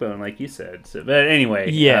a backbone, like you said. So, but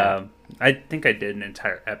anyway, I think I did an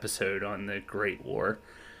entire episode on the Great War.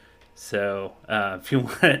 So if you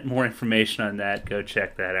want more information on that, go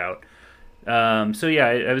check that out. I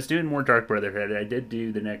was doing more Dark Brotherhood. I did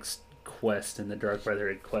do the next quest in the Dark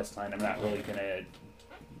Brotherhood quest line. I'm not really going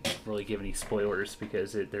to give any spoilers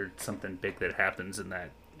because there's something big that happens in that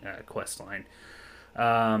quest line.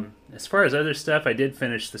 As far as other stuff, I did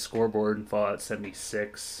finish the scoreboard in Fallout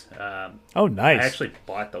 76. Oh, nice. I actually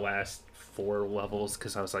bought the last 4 levels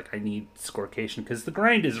because I was like, I need scorecation because the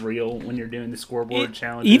grind is real when you're doing the scoreboard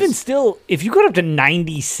challenges. Even still, if you got up to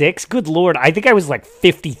 96, good lord, I think I was like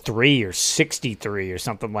 53 or 63 or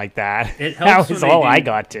something like that. It helps that was all I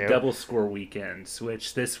got to. Double score weekends,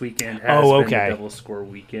 which this weekend has been the double score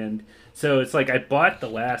weekend. So it's like I bought the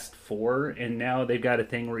last 4, and now they've got a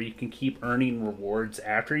thing where you can keep earning rewards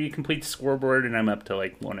after you complete the scoreboard, and I'm up to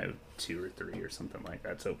like 102 or 3 or something like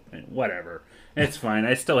that. So whatever. It's fine.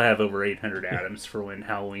 I still have over 800 atoms for when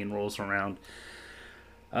Halloween rolls around.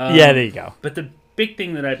 There you go. But the big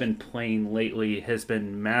thing that I've been playing lately has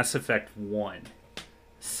been Mass Effect 1.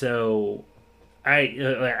 So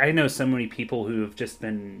I know so many people who have just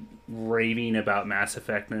been raving about Mass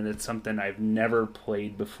Effect, and it's something I've never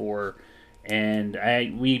played before. And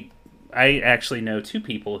I actually know two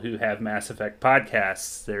people who have Mass Effect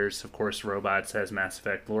podcasts. There's, of course, Robots has Mass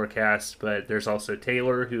Effect Lorecast, but there's also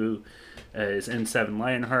Taylor, who is N7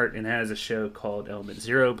 Lionheart and has a show called Element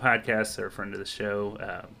Zero Podcast. They're a friend of the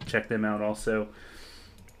show. Check them out also.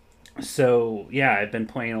 So, yeah, I've been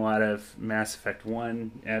playing a lot of Mass Effect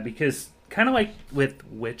 1 because kind of like with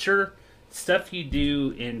Witcher, stuff you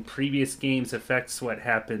do in previous games affects what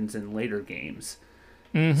happens in later games.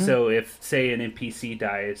 Mm-hmm. So if, say, an NPC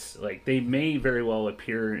dies, like, they may very well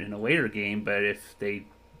appear in a later game, but if they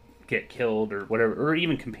get killed or whatever, or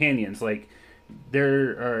even companions, like,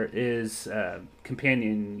 is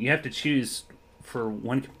companion, you have to choose for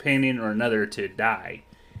one companion or another to die,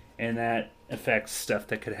 and that affects stuff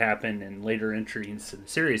that could happen in later entries in the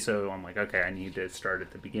series. So I'm like, okay, I need to start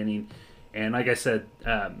at the beginning. And like I said,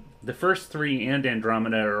 the first 3 and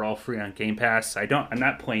Andromeda are all free on Game Pass. I'm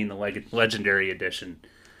not playing the Legendary Edition.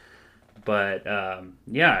 But,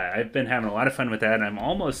 yeah, I've been having a lot of fun with that. And I'm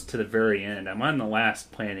almost to the very end. I'm on the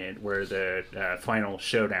last planet where the final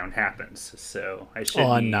showdown happens. So I should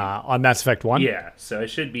on Mass Effect 1? Yeah, so I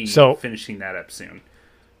should be finishing that up soon.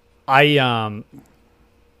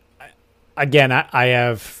 Again, I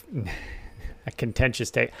have a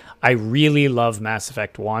contentious take. I really love Mass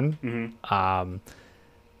Effect 1. Mm-hmm.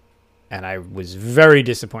 And I was very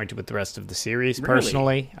disappointed with the rest of the series,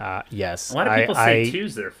 personally. Yes. A lot of people say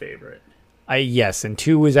 2's their favorite. Yes, and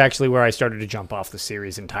 2 was actually where I started to jump off the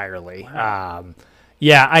series entirely. Wow.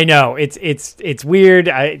 Yeah, I know. It's weird.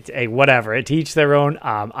 Whatever. To each their own.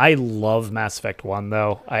 I love Mass Effect 1,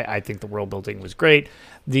 though. I think the world building was great.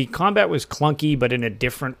 The combat was clunky, but in a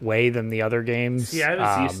different way than the other games. See, I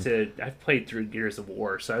was used to... I've played through Gears of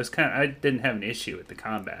War, so I didn't have an issue with the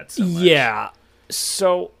combat so much. Yeah.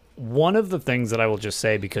 So, one of the things that I will just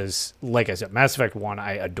say, because, like I said, Mass Effect 1,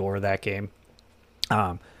 I adore that game.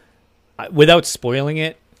 Without spoiling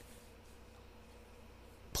it,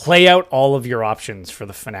 play out all of your options for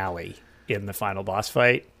the finale in the final boss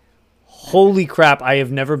fight. Holy crap, I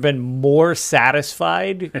have never been more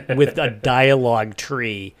satisfied with a dialogue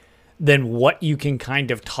tree than what you can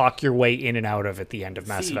kind of talk your way in and out of at the end of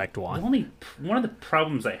Mass Effect 1. One of the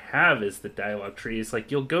problems I have is the dialogue tree. Is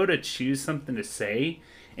like you'll go to choose something to say,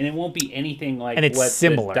 and it won't be anything like and it's what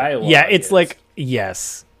similar. The dialogue yeah, it's is. like,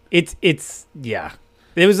 yes. It's yeah.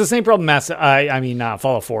 It was the same problem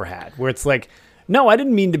Fallout 4 had, where it's like, no, I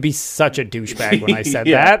didn't mean to be such a douchebag when I said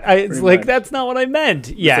that. It's like, that's not what I meant.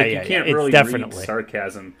 Yeah, you can't really definitely read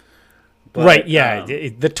sarcasm. But, right, yeah.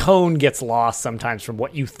 The tone gets lost sometimes from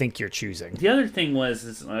what you think you're choosing. The other thing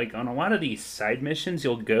is like on a lot of these side missions,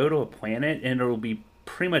 you'll go to a planet and it'll be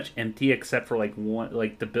pretty much empty except for like one,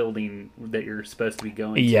 like the building that you're supposed to be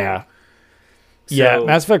going to. Yeah. Yeah,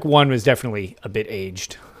 Mass Effect 1 was definitely a bit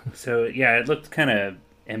aged. So, yeah, it looked kind of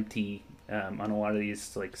empty on a lot of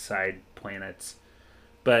these like side planets.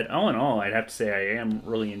 But all in all, I'd have to say I am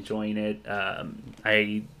really enjoying it.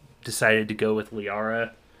 I decided to go with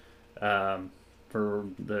Liara for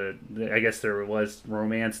I guess there was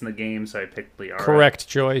romance in the game, so I picked Liara. Correct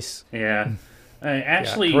choice. Yeah.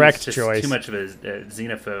 Ashley correct is just choice. too much of a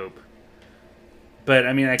xenophobe. But,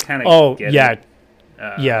 I mean, I kind of get it.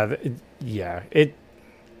 It.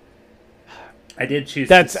 I did choose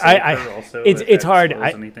that's to save her also. It's hard.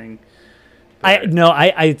 Anything.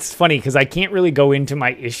 It's funny because I can't really go into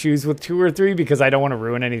my issues with 2 or 3 because I don't want to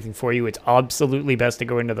ruin anything for you. It's absolutely best to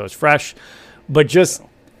go into those fresh, but just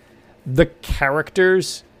the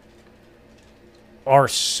characters are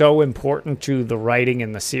so important to the writing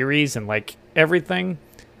in the series and like everything.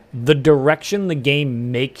 The direction the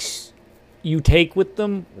game makes you take with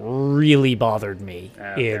them really bothered me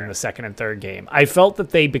in the second and third game. I felt that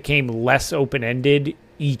they became less open-ended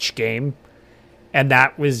each game, and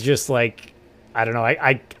that was just like, I don't know,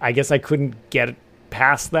 I guess I couldn't get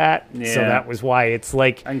past that, so that was why it's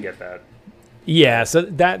like... I can get that. Yeah, so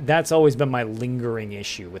that's always been my lingering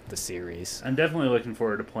issue with the series. I'm definitely looking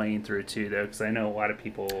forward to playing through 2, though, because I know a lot of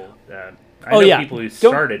people... people who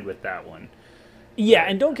started with that one. Yeah,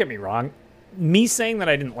 and don't get me wrong, me saying that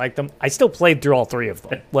I didn't like them, I still played through all 3 of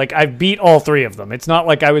them. Like, I beat all 3 of them. It's not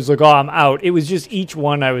like I was like, oh, I'm out. It was just each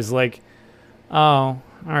one I was like, oh, all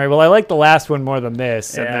right, well, I like the last one more than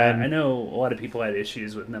this. Yeah, and then, I know a lot of people had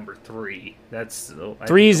issues with number 3.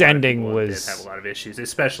 3's ending did have a lot of issues,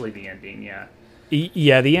 especially the ending, yeah.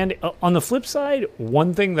 Yeah, the end. On the flip side,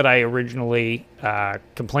 one thing that I originally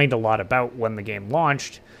complained a lot about when the game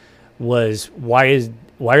launched was why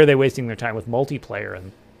why are they wasting their time with multiplayer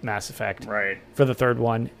in Mass Effect for the third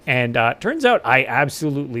one? And turns out I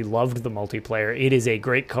absolutely loved the multiplayer. It is a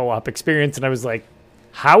great co-op experience, and I was like,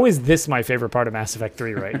 how is this my favorite part of Mass Effect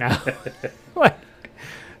 3 right now?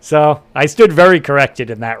 So I stood very corrected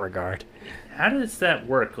in that regard. How does that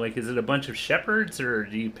work? Like, is it a bunch of shepherds, or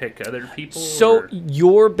do you pick other people? So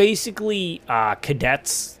you're basically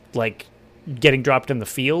cadets, like, getting dropped in the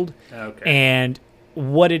field. Okay. And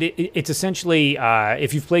what it's essentially,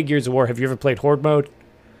 if you've played Gears of War, have you ever played Horde mode?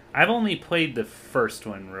 I've only played the first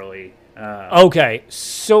one, really. Okay,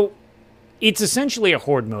 so it's essentially a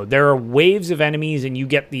Horde mode. There are waves of enemies, and you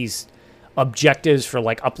get these objectives for,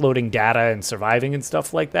 like, uploading data and surviving and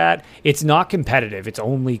stuff like that. It's not competitive. It's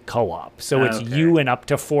only co-op. So it's you and up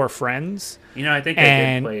to 4 friends. You know, I think I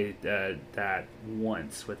did play that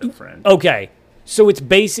once with a friend. Okay, so it's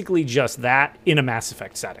basically just that in a Mass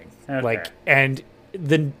Effect setting. Okay. Like, and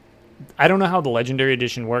I don't know how the Legendary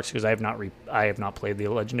Edition works because I have not played the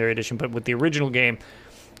Legendary Edition, but with the original game,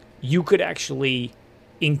 you could actually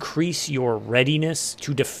increase your readiness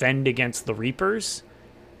to defend against the Reapers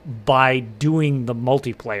by doing the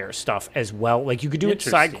multiplayer stuff as well. Like, you could do it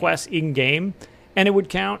side quests in-game, and it would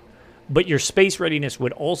count, but your space readiness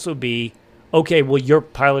would also be, okay, well, you're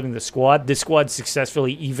piloting the squad. This squad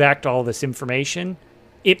successfully evac'd all this information.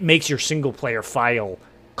 It makes your single-player file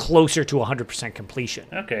closer to 100% completion.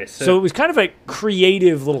 Okay, so it was kind of a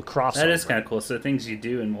creative little crossover. That is kind of cool. So things you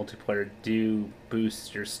do in multiplayer do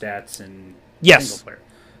boost your stats in single player.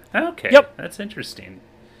 Okay, yep. That's interesting.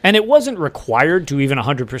 And it wasn't required to even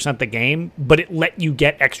 100% the game, but it let you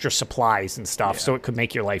get extra supplies and stuff, so it could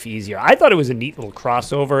make your life easier. I thought it was a neat little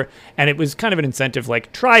crossover, and it was kind of an incentive,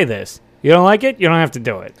 like, try this. You don't like it? You don't have to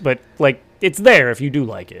do it. But, like, it's there if you do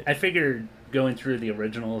like it. I figured going through the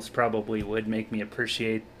originals probably would make me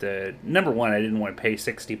appreciate the... Number one, I didn't want to pay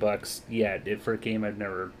 $60 yet for a game I've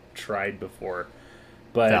never tried before.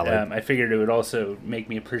 But I figured it would also make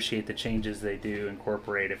me appreciate the changes they do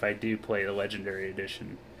incorporate if I do play the Legendary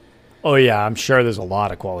Edition. Oh, yeah, I'm sure there's a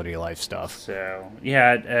lot of quality of life stuff. So,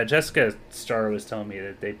 yeah, Jessica Starr was telling me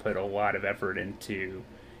that they put a lot of effort into,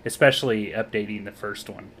 especially updating the first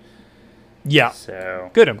one. Yeah. So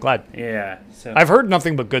good, I'm glad. Yeah. So I've heard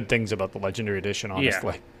nothing but good things about the Legendary Edition,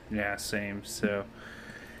 honestly. Yeah, same. So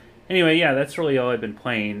anyway, yeah, that's really all I've been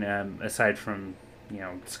playing, aside from,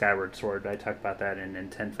 Skyward Sword. I talked about that in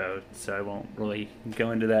Tenfo, so I won't really go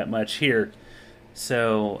into that much here.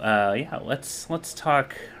 So, let's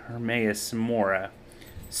talk Hermaeus Mora.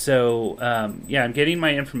 So, I'm getting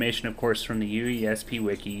my information, of course, from the UESP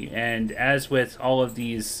wiki, and as with all of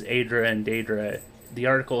these Aedra and Daedra, the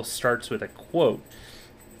article starts with a quote,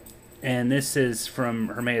 and this is from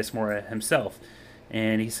Hermaeus Mora himself,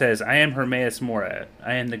 and he says, "I am Hermaeus Mora.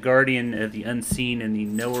 I am the guardian of the unseen and the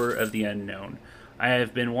knower of the unknown. I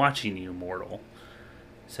have been watching you, mortal."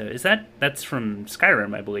 So that's from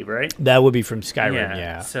Skyrim, I believe, right? That would be from Skyrim,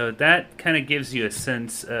 yeah. So that kind of gives you a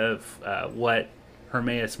sense of what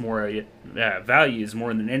Hermaeus Mora values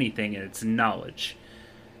more than anything, and it's knowledge.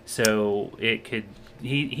 So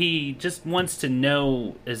he just wants to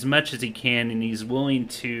know as much as he can, and he's willing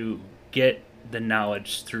to get the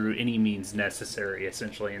knowledge through any means necessary,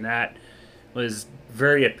 essentially. And that was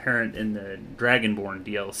very apparent in the Dragonborn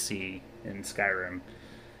DLC in Skyrim.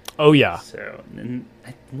 Oh, yeah. So, and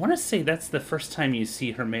I want to say that's the first time you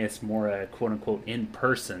see Hermaeus Mora, quote unquote, in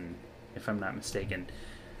person, if I'm not mistaken.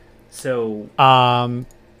 So,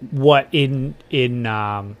 what in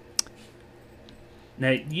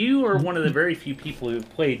now you are one of the very few people who've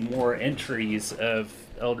played more entries of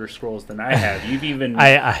Elder Scrolls than I have. You've even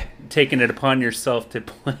taken it upon yourself to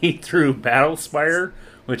play through Battlespire,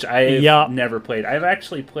 which I've never played. I've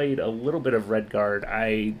actually played a little bit of Redguard.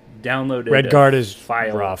 I downloaded Redguard is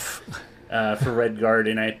file rough for Redguard,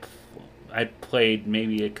 and I played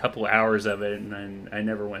maybe a couple hours of it, and then I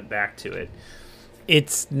never went back to it.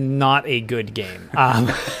 It's not a good game.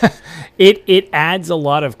 It adds a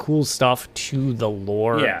lot of cool stuff to the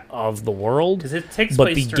lore of the world, because it takes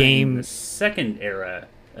place during the second era,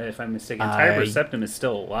 if I'm mistaken. Tiber Septim is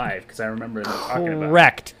still alive, because I remember them talking about it.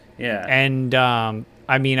 Correct. Yeah, and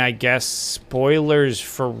I mean, I guess spoilers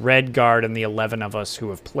for Redguard and the 11 of us who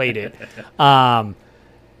have played it.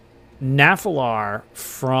 Nafalar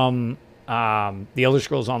from The Elder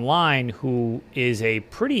Scrolls Online, who is a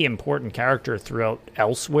pretty important character throughout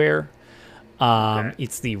Elsewhere.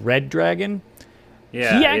 It's the Red Dragon.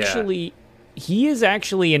 Yeah, he is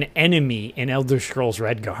actually an enemy in Elder Scrolls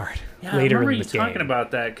Redguard. Yeah, later I remember you talking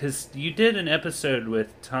about that, because you did an episode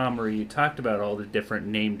with Tom where you talked about all the different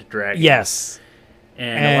named dragons. Yes.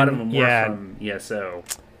 And a lot of them were from ESO.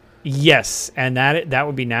 Yes, and that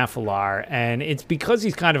would be Nafalar, and it's because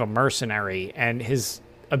he's kind of a mercenary, and his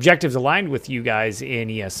objectives aligned with you guys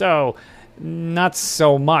in ESO, not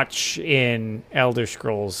so much in Elder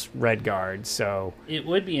Scrolls Redguard. So it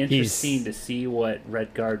would be interesting to see what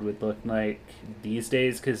Redguard would look like these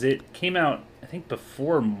days, because it came out, I think,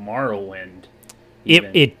 before Morrowind.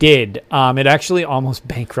 It did. It actually almost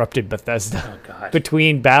bankrupted Bethesda. Oh, God.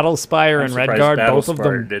 Between Battlespire and Redguard, both of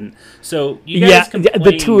them didn't. So you guys complain,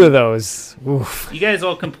 the two of those. Oof. You guys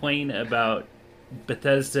all complain about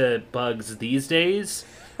Bethesda bugs these days.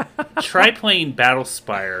 Try playing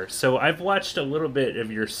Battlespire. So I've watched a little bit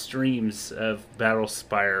of your streams of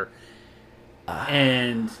Battlespire,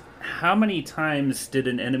 and how many times did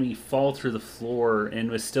an enemy fall through the floor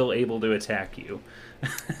and was still able to attack you?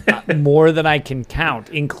 More than I can count,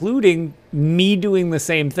 including me doing the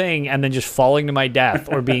same thing and then just falling to my death,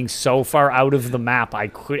 or being so far out of the map I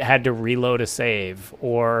had to reload a save,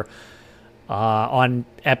 or on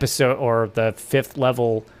episode or the 5th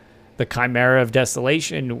level, the Chimera of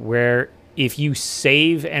Desolation, where if you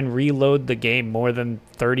save and reload the game more than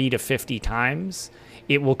 30 to 50 times,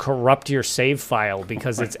 it will corrupt your save file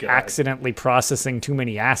because it's accidentally processing too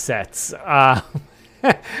many assets.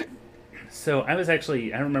 So I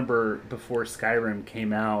remember before Skyrim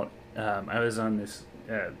came out, I was on this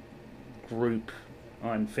group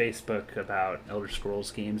on Facebook about Elder Scrolls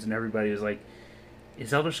games, and everybody was like,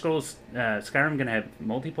 is Elder Scrolls Skyrim going to have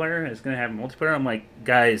multiplayer? It's going to have multiplayer? I'm like,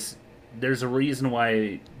 guys, there's a reason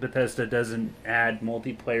why Bethesda doesn't add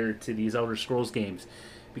multiplayer to these Elder Scrolls games.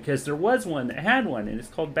 Because there was one that had one, and it's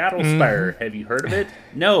called Battlespire. Have you heard of it?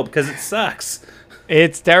 No, because it sucks.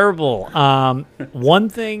 It's terrible. One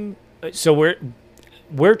thing... So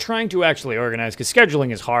we're trying to actually organize, because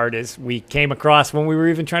scheduling is hard, as we came across when we were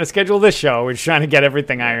even trying to schedule this show. We're trying to get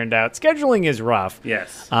everything ironed out. Scheduling is rough.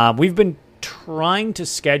 Yes. We've been trying to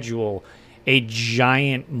schedule a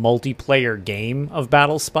giant multiplayer game of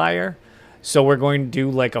Battlespire. So we're going to do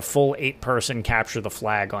like a full 8-person capture the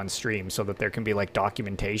flag on stream, so that there can be like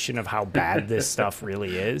documentation of how bad this stuff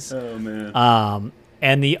really is. Oh, man.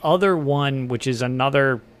 And the other one, which is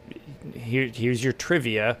another... Here's your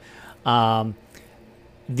trivia.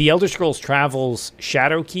 The Elder Scrolls Travels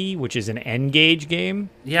Shadowkey, which is an N-Gage game.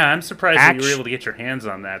 Yeah, I'm surprised that you were able to get your hands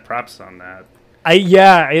on that. Props on that.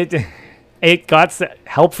 It got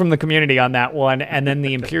help from the community on that one, and then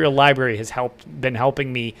the Imperial Library has been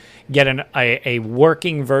helping me get a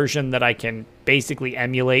working version that I can basically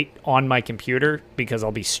emulate on my computer, because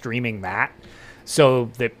I'll be streaming that so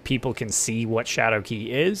that people can see what Shadowkey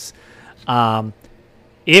is.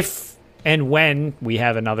 If and when we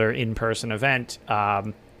have another in-person event,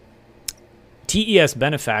 TES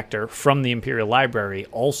Benefactor from the Imperial Library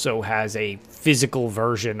also has a physical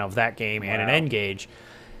version of that game and an N-Gage.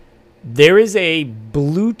 There is a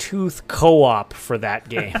Bluetooth co-op for that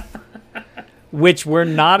game, which we're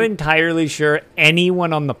not entirely sure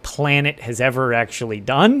anyone on the planet has ever actually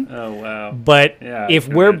done. Oh, wow. But if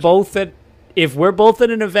we're both at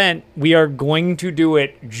an event, we are going to do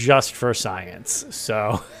it just for science.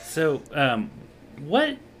 So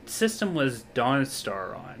what system was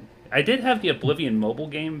Dawnstar on? I did have the Oblivion mobile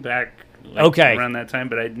game back around that time,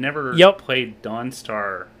 but I'd never played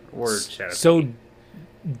Dawnstar or Shadowkey. So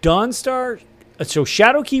Dawnstar,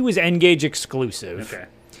 Shadowkey was N-Gage exclusive. Okay.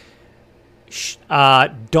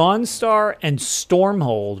 Dawnstar and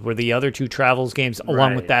Stormhold were the other two Travels games,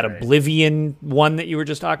 along with that Oblivion one that you were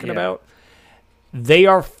just talking about. They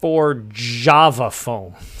are for Java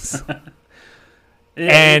phones.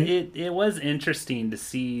 It was interesting to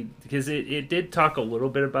see, because it did talk a little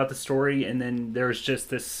bit about the story, and then there was just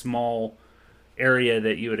this small area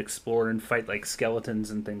that you would explore and fight like skeletons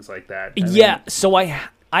and things like that. So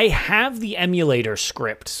I have the emulator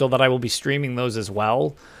script so that I will be streaming those as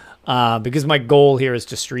well, because my goal here is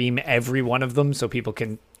to stream every one of them so people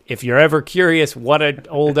can... If you're ever curious what an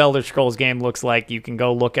old Elder Scrolls game looks like, you can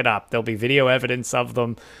go look it up. There'll be video evidence of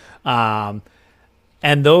them.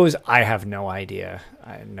 And those, I have no idea.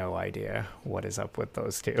 I have no idea what is up with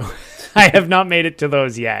those two. I have not made it to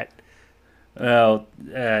those yet. Well,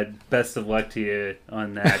 best of luck to you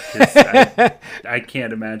on that, because I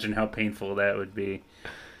can't imagine how painful that would be.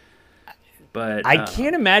 But I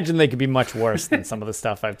can't imagine they could be much worse than some of the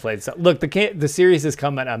stuff I've played. So, look, the series has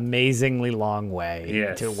come an amazingly long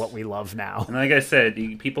way to what we love now. And like I said,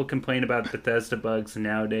 people complain about Bethesda bugs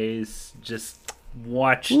nowadays. Just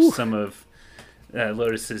watch some of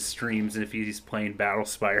Lotus's streams if he's playing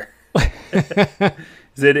Battlespire.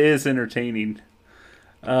 It is entertaining.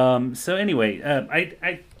 So anyway,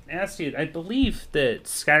 I asked you, I believe that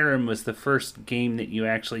Skyrim was the first game that you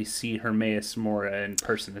actually see Hermaeus Mora in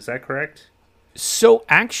person. Is that correct? So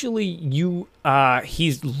actually,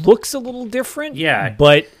 he looks a little different. Yeah,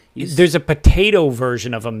 but there's a potato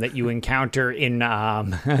version of him that you encounter in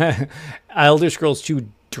Elder Scrolls 2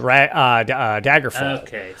 Daggerfall.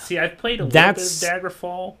 Okay. See, I've played a little bit of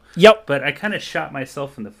Daggerfall. Yep. But I kind of shot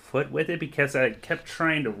myself in the foot with it because I kept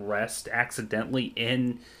trying to rest accidentally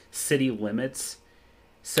in city limits.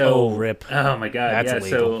 So, rip. Oh my god, that's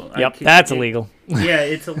illegal. So that's illegal. Yeah,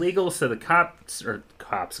 it's illegal. So the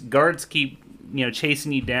guards keep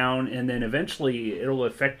chasing you down, and then eventually it'll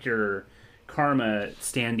affect your karma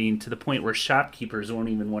standing to the point where shopkeepers won't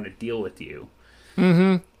even want to deal with you.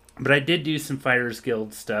 Mm-hmm. But I did do some Fighters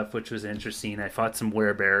Guild stuff, which was interesting. I fought some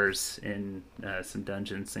werebears in some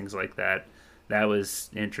dungeons, things like that. That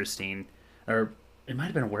was interesting. Or it might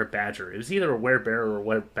have been a werebadger. It was either a werebear or a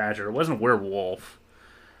werebadger. It wasn't a werewolf.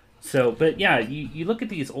 So, but yeah, you look at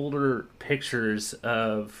these older pictures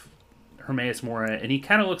of Hermaeus Mora, and he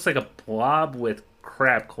kind of looks like a blob with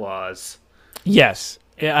crab claws. Yes.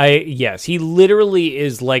 Yes. He literally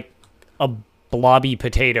is like a blobby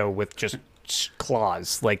potato with just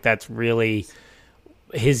claws. Like, that's really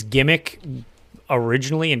his gimmick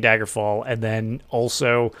originally in Daggerfall, and then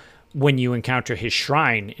also when you encounter his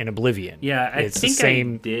shrine in Oblivion. Yeah, I think I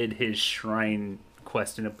did his shrine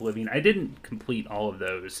quest in Oblivion. I didn't complete all of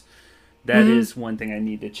those. That is one thing I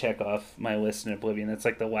need to check off my list in Oblivion. That's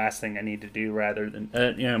like the last thing I need to do, rather than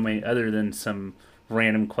other than some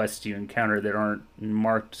random quests you encounter that aren't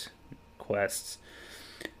marked quests.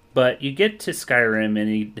 But you get to Skyrim,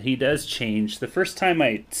 and he does change. The first time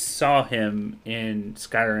I saw him in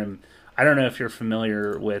Skyrim, I don't know if you're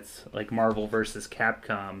familiar with like Marvel versus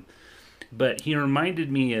Capcom, but he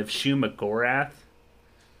reminded me of Shuma Gorath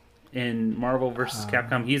in Marvel vs.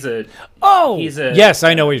 Capcom. He's a yes,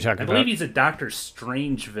 I know what you're talking about. I believe he's a Doctor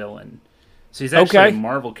Strange villain. So he's actually a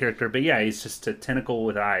Marvel character, but yeah, he's just a tentacle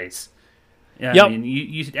with eyes. Yeah, yep. I mean,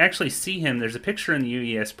 you actually see him. There's a picture in the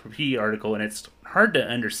UESP article, and it's hard to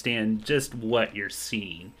understand just what you're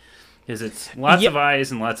seeing, because it's lots of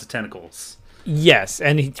eyes and lots of tentacles. Yes,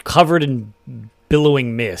 and he's covered in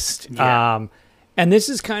billowing mist. Yeah. And this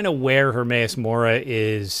is kind of where Hermaeus Mora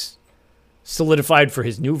is solidified for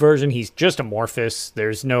his new version. He's just amorphous.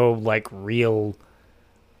 There's no like real.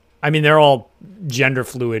 I mean, they're all gender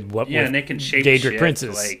fluid. And they can shape Daedric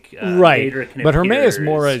Princes, like, right? But Hermaeus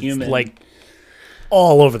Mora is like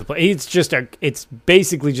all over the place. It's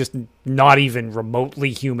basically just not even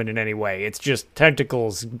remotely human in any way. It's just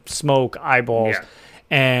tentacles, smoke, eyeballs,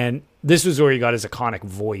 and this was where he got his iconic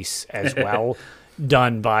voice as well,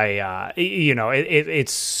 done by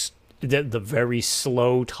it's the very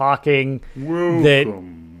slow talking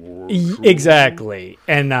exactly,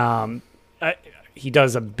 and he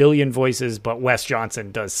does a billion voices, but Wes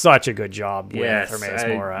Johnson does such a good job with Hermaeus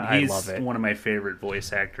Mora. I love it. He's one of my favorite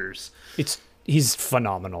voice actors. He's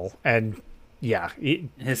phenomenal, and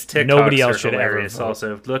his TikToks nobody else should hilarious.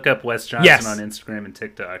 Also, look up Wes Johnson on Instagram and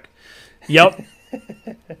TikTok. Yep.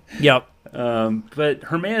 Yep. But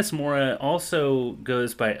Hermaeus Mora also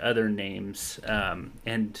goes by other names,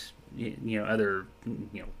 and other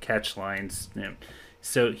catch lines.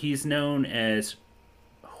 So he's known as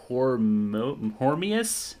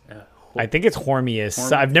Hormius. I think it's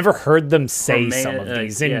Hormius. I've never heard them say some of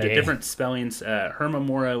these in game. Different spellings.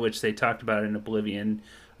 Hermamora, which they talked about in Oblivion.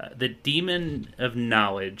 The Demon of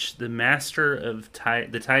Knowledge, the Master of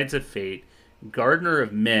the Tides of Fate, Gardener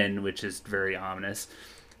of Men, which is very ominous,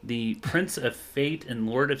 the Prince of Fate and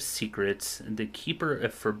Lord of Secrets, the Keeper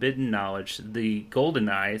of Forbidden Knowledge, the Golden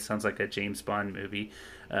Eye, sounds like a James Bond movie,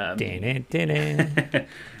 Daedra,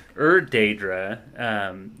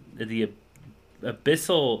 the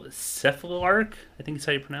Abyssal Cephalarch, I think is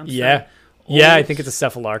how you pronounce that. I think it's a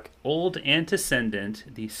Cephalarch. Old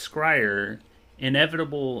Antecedent, the Scryer,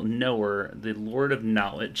 Inevitable Knower, the Lord of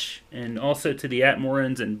Knowledge, and also to the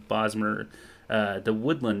Atmorans and Bosmer, the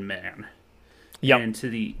Woodland Man. Yep. And to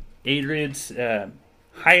the Adrids,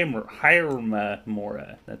 Hierma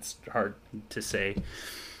Mora. That's hard to say.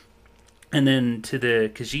 And then to the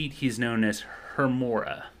Khajiit, he's known as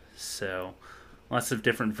Hermora. So lots of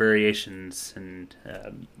different variations and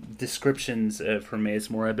descriptions of Hermaeus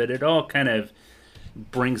Mora, but it all kind of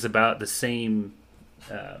brings about the same,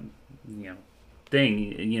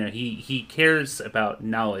 thing. He cares about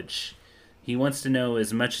knowledge. He wants to know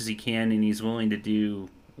as much as he can, and he's willing to do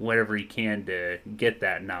whatever he can to get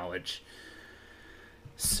that knowledge.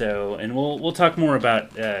 So, and we'll talk more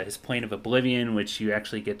about his Plane of Oblivion, which you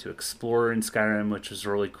actually get to explore in Skyrim, which was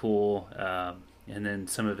really cool, and then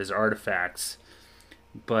some of his artifacts.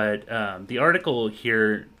 But the article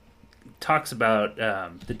here talks about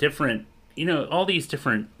the different, all these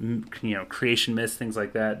different, creation myths, things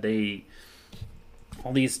like that. They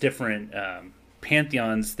all these different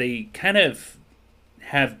pantheons, they kind of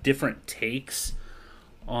have different takes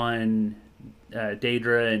on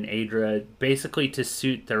Daedra and Aedra, basically to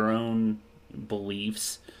suit their own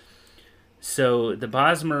beliefs. So the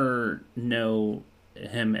Bosmer know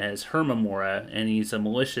him as Hermamora, and he's a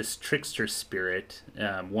malicious trickster spirit,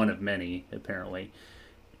 one of many, apparently.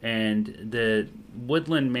 And the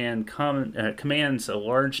Woodland Man commands a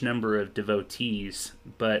large number of devotees,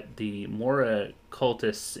 but the Mora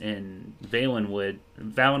cultists in Valenwood,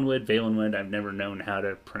 I've never known how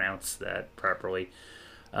to pronounce that properly.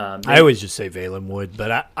 I always just say Valenwood,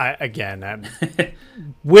 but I'm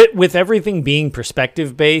with everything being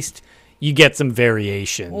perspective based, you get some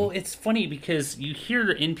variation. Well, it's funny because you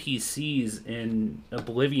hear NPCs in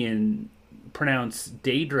Oblivion pronounce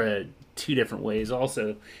Daedra two different ways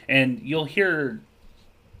also, and you'll hear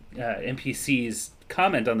NPCs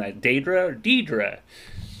comment on that, Daedra or Deidre.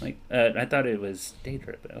 Like I thought it was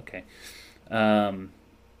Daedra, but okay.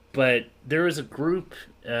 But there was a group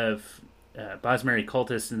of Bosmeri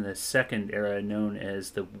cultists in the Second Era known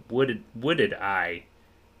as the Wooded Eye,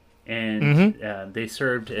 and they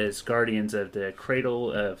served as guardians of the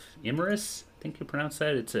Cradle of Imerys. I think you pronounce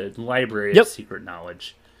that. It's a library of secret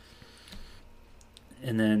knowledge.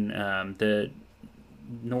 And then the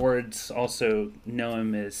Nords also know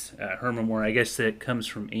him as Hermamora. I guess that comes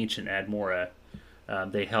from ancient Admora.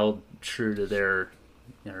 They held true to their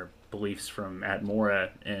beliefs from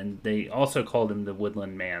Admora, and they also called him the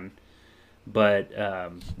Woodland Man. But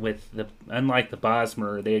unlike the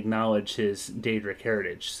Bosmer, they acknowledge his Daedric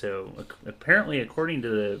heritage. So apparently, according to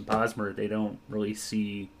the Bosmer, they don't really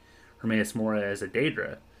see Hermaeus Mora as a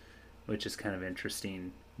Daedra, which is kind of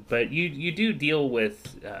interesting. But you do deal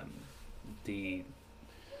with the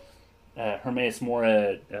Hermaeus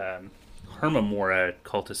Mora, Hermamora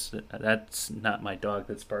cultist. That's not my dog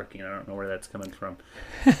that's barking. I don't know where that's coming from.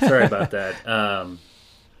 Sorry about that.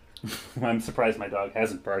 I'm surprised my dog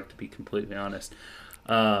hasn't barked, to be completely honest.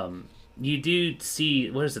 You do see,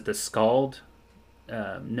 what is it, the Skald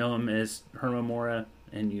know him as Hermamora,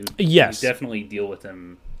 and you definitely deal with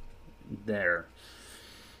him there.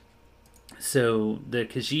 So the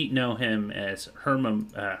Khajiit know him as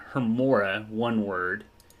Hermora, one word,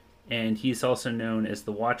 and he's also known as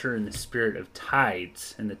the Watcher and the Spirit of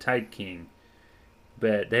Tides and the Tide King.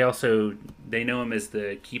 But they know him as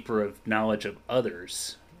the Keeper of Knowledge of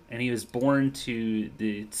Others. And he was born to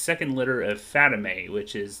the second litter of Fatime,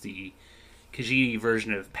 which is the Khajiit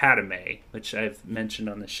version of Padme, which I've mentioned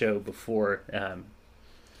on the show before.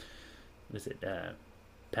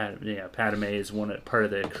 Padme is part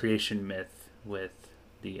of the creation myth with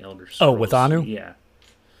the Elder Scrolls. Oh, with Anu? Yeah.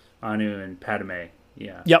 Anu and Padme,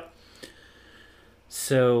 yeah. Yep.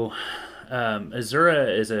 So,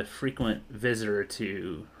 Azura is a frequent visitor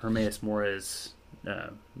to Hermaeus Mora's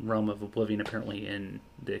realm of Oblivion, apparently in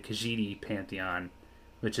the Khajiit pantheon,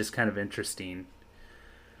 which is kind of interesting.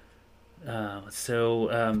 Let's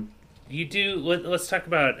talk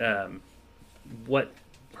about what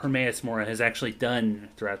Hermaeus Mora has actually done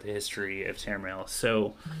throughout the history of Tamriel.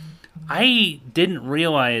 So I didn't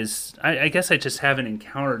realize, I guess I just haven't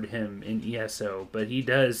encountered him in ESO, but he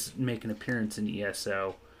does make an appearance in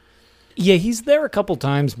ESO. Yeah, he's there a couple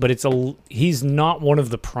times, but he's not one of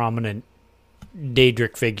the prominent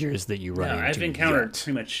Daedric figures that you run into. I've encountered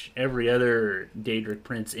pretty much every other Daedric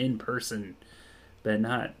prince in person, but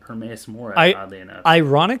not Hermaeus Mora, oddly enough.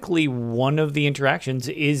 Ironically, one of the interactions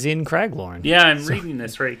is in Craglorn. Yeah, I'm reading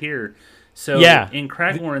this right here. So in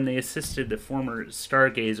Craglorn, they assisted the former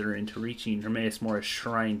Stargazer into reaching Hermaeus Mora's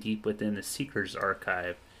shrine deep within the Seeker's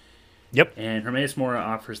archive. Yep. And Hermaeus Mora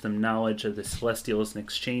offers them knowledge of the Celestials in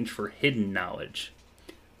exchange for hidden knowledge.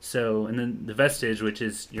 So, and then the Vestige, which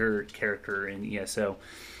is your character in ESO,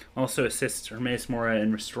 also assists Hermaeus Mora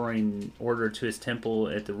in restoring order to his temple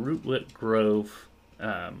at the Rootwood Grove.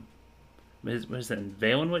 What is that, in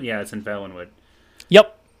Valenwood? Yeah, it's in Valenwood.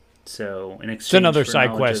 Yep. So, in exchange it's another for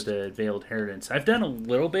side quest of the Veiled Inheritance. I've done a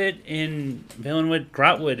little bit in Valenwood.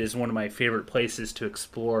 Grotwood is one of my favorite places to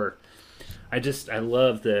explore. I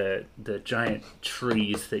love the giant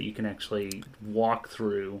trees that you can actually walk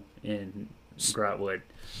through in Grotwood.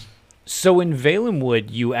 So in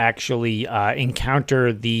Valenwood, you actually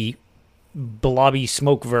encounter the blobby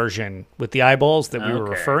smoke version with the eyeballs that we were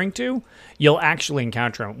referring to. You'll actually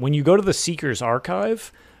encounter them. When you go to the Seeker's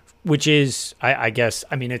Archive, which is, I guess,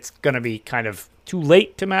 it's going to be kind of too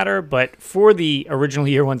late to matter, but for the original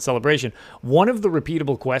Year One celebration, one of the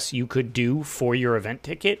repeatable quests you could do for your event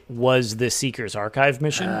ticket was the Seeker's Archive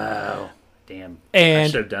mission. Oh, damn. And I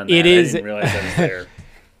should have done that. I didn't realize that was there.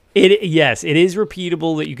 It is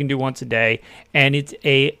repeatable that you can do once a day, and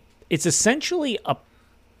it's essentially a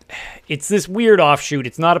it's this weird offshoot.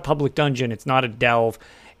 It's not a public dungeon. It's not a delve.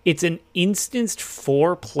 It's an instanced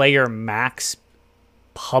 4-player max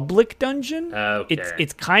public dungeon. Okay.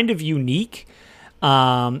 It's kind of unique.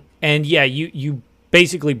 And yeah, you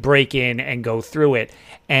basically break in and go through it.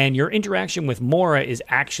 And your interaction with Mora is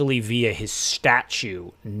actually via his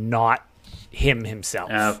statue, not him himself.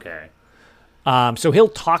 Okay. So he'll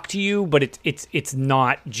talk to you, but it's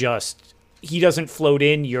not just he doesn't float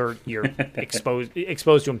in. You're exposed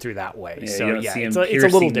to him through that way. Yeah, so you don't yeah, see him it's a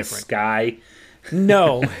little different. Sky.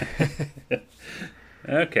 No.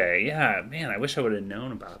 Okay, yeah, man, I wish I would have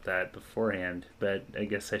known about that beforehand, but I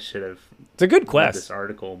guess I should have. It's a good read quest. This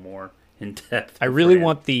article more in depth. I really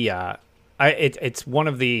want the. It's one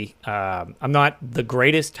of the. I'm not the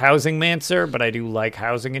greatest housing mancer, but I do like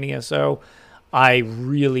housing in ESO. I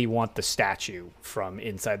really want the statue from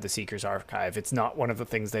inside the Seeker's Archive. It's not one of the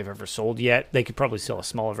things they've ever sold yet. They could probably sell a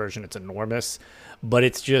smaller version. It's enormous, but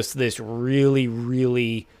it's just this really,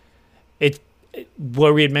 really.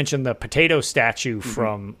 Where we had mentioned the potato statue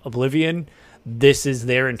from Oblivion, this is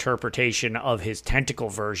their interpretation of his tentacle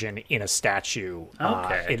version in a statue.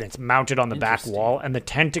 Okay. And it's mounted on the back wall, and the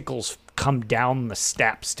tentacles come down the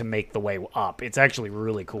steps to make the way up. It's actually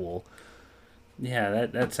really cool. Yeah,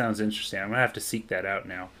 that sounds interesting. I'm going to have to seek that out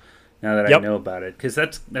now that I know about it. Because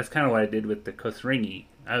that's kind of what I did with the Kothringi.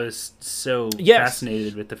 I was so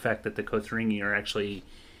fascinated with the fact that the Kothringi are actually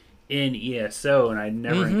in ESO, and I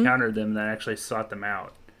never encountered them, that I actually sought them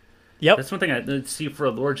out. Yep. That's one thing I see for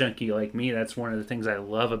a lore junkie like me. That's one of the things I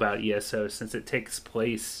love about ESO. Since it takes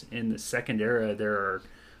place in the Second Era, there are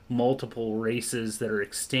multiple races that are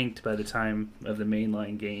extinct by the time of the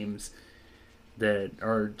mainline games that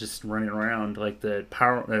are just running around, like the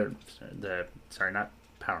not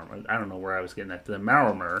Power. I don't know where I was getting that. The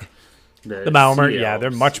Maormer. The Maormer, yeah,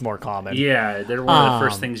 they're much more common. Yeah, they're one of the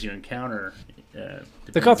first things you encounter.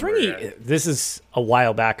 The Kothringi, this is a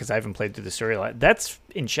while back because I haven't played through the storyline. That's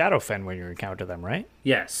in Shadowfen when you encounter them, right?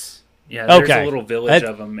 Yes. Yeah, there's a little village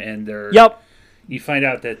of them, and they're... Yep. You find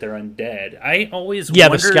out that they're undead. I always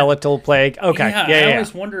wondered... the skeletal plague. Okay. Yeah, I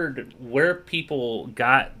always wondered where people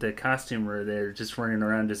got the costume where they're just running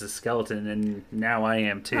around as a skeleton, and now I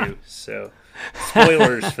am too, so...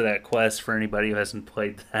 Spoilers for that quest for anybody who hasn't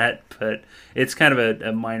played that, but it's kind of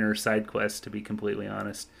a minor side quest, to be completely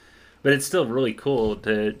honest. But it's still really cool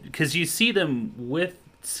because you see them with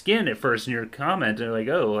skin at first in your comment, and they're like,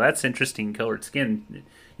 "Oh, well, that's interesting colored skin."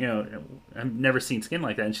 You know, I've never seen skin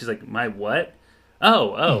like that. And she's like, "My what?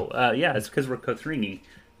 Yeah, it's because we're Kothringi."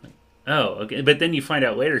 Oh, okay. But then you find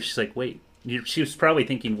out later, she's like, "Wait," she was probably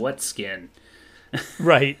thinking, "What skin?"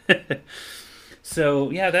 Right. So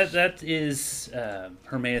yeah, that is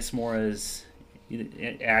Hermaeus Mora's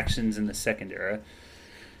actions in the Second Era.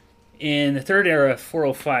 In the Third Era,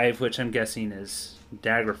 405, which I'm guessing is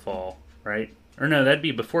Daggerfall, right? Or no, that'd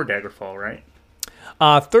be before Daggerfall, right?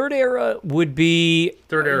 Third Era would be...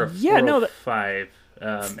 Third Era 405.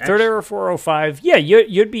 Third Era 405. Yeah,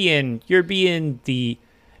 you'd be in the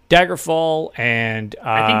Daggerfall, and...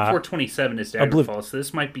 I think 427 is Daggerfall, so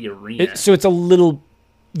this might be Arena. So it's a little...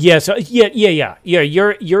 Yeah, so yeah.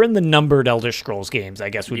 You're in the numbered Elder Scrolls games, I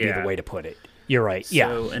guess would be the way to put it. You're right.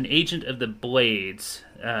 So an agent of the Blades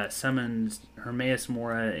summons Hermaeus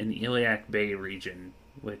Mora in the Iliac Bay region,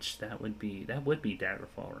 which that would be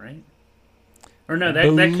Daggerfall, right? Or no,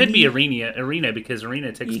 that could be Arena because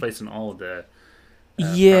Arena takes place in all of the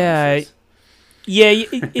provinces.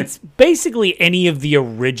 It's basically any of the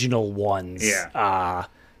original ones. Yeah.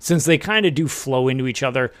 Since they kind of do flow into each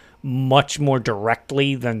other much more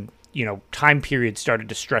directly than, time periods started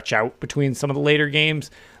to stretch out between some of the later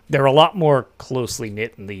games. They're a lot more closely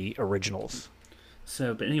knit in the originals.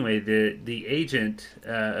 So, but anyway, the agent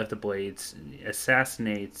of the Blades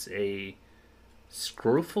assassinates a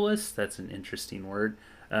scrofulous, that's an interesting word,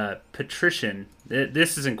 patrician,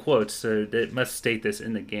 this is in quotes, so it must state this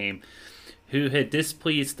in the game, who had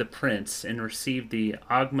displeased the prince and received the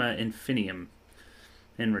Agma Infinium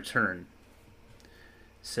in return.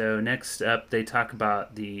 So next up, they talk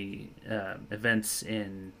about the events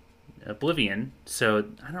in Oblivion. So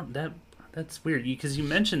that's weird because you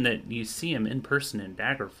mentioned that you see him in person in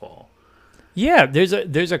Daggerfall. Yeah, there's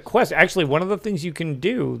a quest. Actually, one of the things you can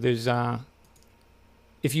do, there's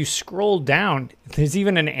if you scroll down, there's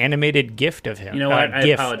even an animated gift of him. You know what? I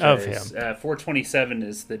apologize. 427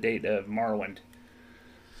 is the date of Morrowind.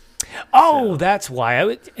 Oh, that's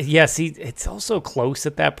why. See, it's also close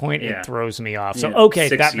at that point. Yeah. It throws me off. So,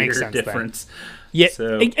 okay, that makes sense difference. Then. Yeah,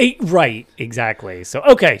 so. Right, exactly. So,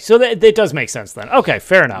 okay, so that does make sense then. Okay,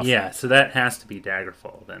 fair enough. Yeah, so that has to be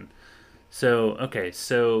Daggerfall then.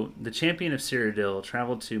 So the champion of Cyrodiil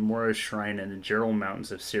traveled to Mora's shrine in the Gerald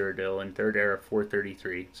Mountains of Cyrodiil in 3rd Era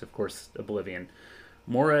 433. So, of course, Oblivion.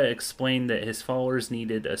 Mora explained that his followers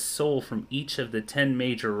needed a soul from each of the 10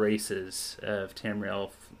 major races of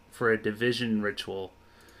Tamriel for a division ritual.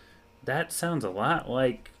 That sounds a lot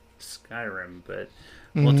like Skyrim, but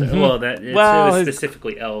it's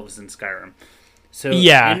specifically elves in Skyrim. So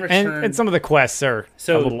yeah, in return, and some of the quests are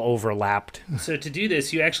a little overlapped. So to do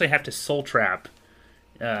this, you actually have to soul trap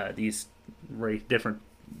these different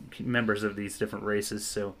members of these different races.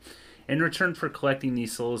 So in return for collecting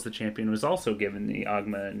these souls, the champion was also given the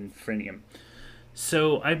Ogma and Frenium.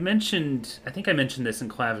 So I think I mentioned this in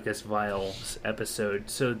Clavicus Vile's episode.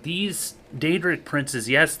 So these Daedric princes,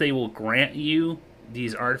 yes, they will grant you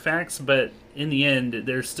these artifacts, but in the end,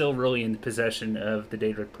 they're still really in possession of the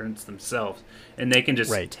Daedric prince themselves, and they can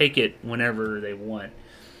just take it whenever they want.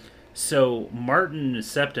 So Martin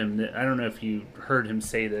Septim, I don't know if you heard him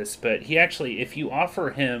say this, but he actually, if you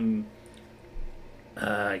offer him,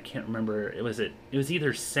 I can't remember, it was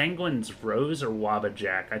either Sanguine's Rose or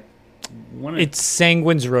Wabbajack. It's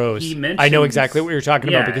Sanguine's Rose. I know exactly what you're talking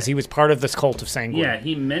about because he was part of this cult of Sanguine. Yeah,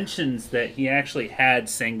 he mentions that he actually had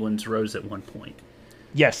Sanguine's Rose at one point.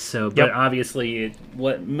 Yes. So, but obviously, it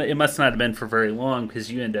must not have been for very long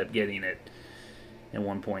because you end up getting it at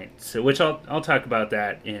one point. So, which I'll talk about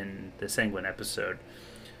that in the Sanguine episode.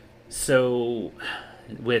 So,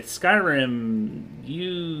 with Skyrim,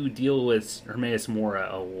 you deal with Hermaeus Mora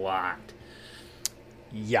a lot.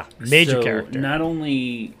 Yeah, major character. Not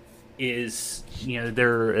only is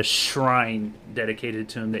there a shrine dedicated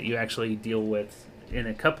to him that you actually deal with in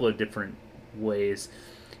a couple of different ways.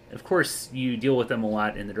 Of course, you deal with them a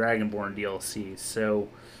lot in the Dragonborn DLC, so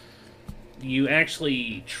you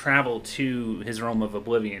actually travel to his realm of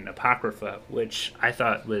Oblivion, Apocrypha, which I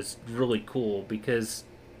thought was really cool, because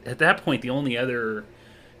at that point, the only other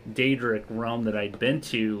Daedric realm that I'd been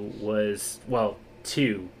to was,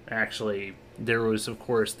 two, actually. There was, of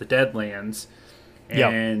course, the Deadlands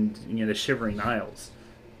and the Shivering Isles.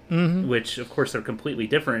 Mm-hmm. Which, of course, are completely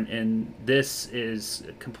different, and this is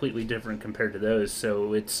completely different compared to those.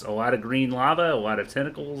 So it's a lot of green lava, a lot of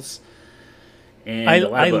tentacles, and a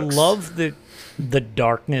lot of books. Love that the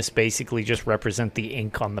darkness basically just represent the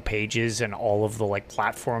ink on the pages, and all of the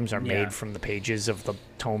platforms are made from the pages of the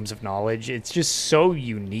Tomes of Knowledge. It's just so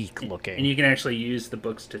unique looking. And you can actually use the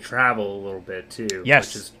books to travel a little bit, too,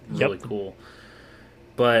 which is really cool.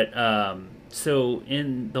 But, so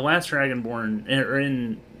in The Last Dragonborn, or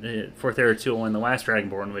in 4th Era 201, The Last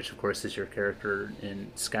Dragonborn, which of course is your character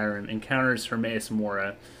in Skyrim, encounters Hermaeus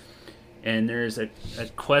Mora, and there's a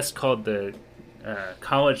quest called the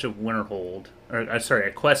College of Winterhold,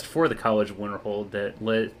 a quest for the College of Winterhold that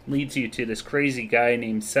leads you to this crazy guy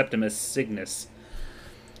named Septimus Signus.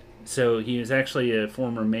 So he was actually a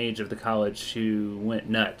former mage of the college who went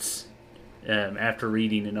nuts after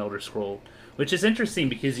reading an Elder Scroll. Which is interesting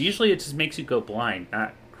because usually it just makes you go blind,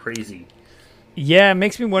 not crazy. Yeah, it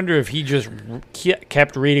makes me wonder if he just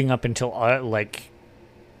kept reading up until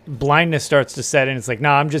blindness starts to set in. It's like,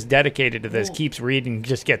 no, I'm just dedicated to this. Keeps reading,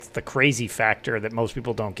 just gets the crazy factor that most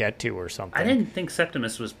people don't get to, or something. I didn't think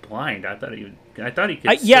Septimus was blind. I thought he could.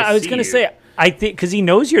 I was going to say, I think because he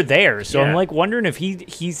knows you're there. So I'm wondering if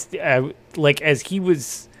he's as he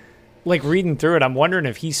was. Reading through it, I'm wondering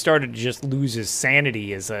if he started to just lose his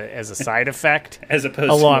sanity as a side effect, as opposed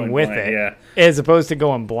along to with blind, it, as opposed to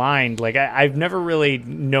going blind. I've never really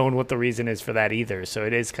known what the reason is for that either. So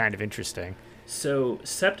it is kind of interesting. So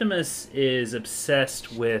Septimus is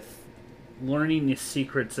obsessed with learning the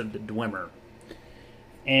secrets of the Dwemer,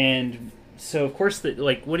 and so of course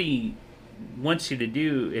what he wants you to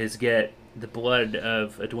do is get the blood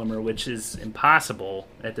of a Dwemer, which is impossible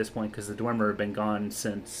at this point because the Dwemer have been gone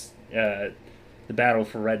since the battle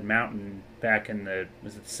for Red Mountain back in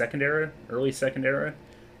was it the Second Era, early Second Era,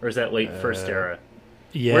 or is that late First Era?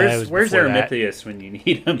 Yeah, where's Eremithius when you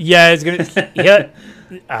need him? Yeah, it's gonna.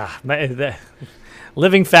 The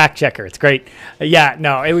living fact checker. It's great.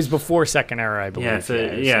 It was before Second Era, I believe.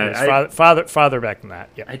 It was farther back than that.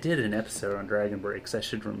 Yeah, I did an episode on Dragon Breaks. I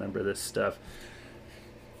should remember this stuff.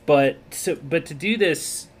 But to do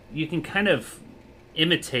this, you can kind of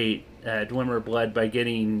imitate Dwemer blood by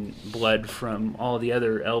getting blood from all the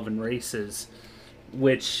other elven races,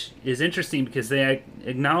 which is interesting because they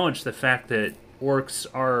acknowledge the fact that orcs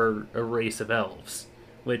are a race of elves,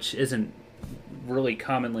 which isn't really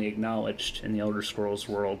commonly acknowledged in the Elder Scrolls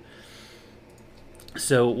world.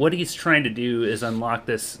 So what he's trying to do is unlock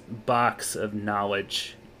this box of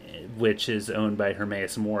knowledge, which is owned by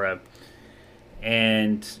Hermaeus Mora.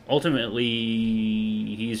 And ultimately,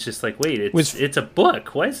 he's just like, wait, it's a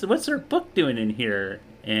book. What's their book doing in here?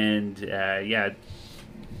 And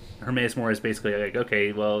Hermaeus Mora is basically like,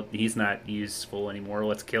 okay, well, he's not useful anymore.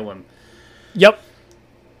 Let's kill him. Yep.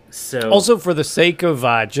 So also, for the sake of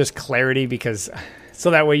just clarity, because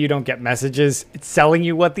so that way you don't get messages selling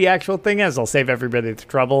you what the actual thing is, I'll save everybody the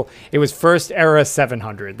trouble. It was First Era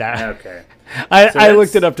 700. Okay. I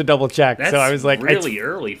looked it up to double check, so I was like, really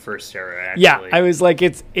early First Era. Actually. Yeah, I was like,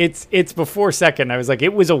 it's before Second. I was like,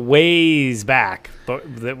 it was a ways back,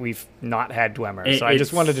 but that we've not had Dwemer. So I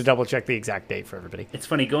just wanted to double check the exact date for everybody. It's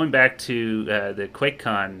funny going back to the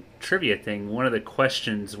QuakeCon trivia thing. One of the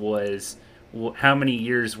questions was, how many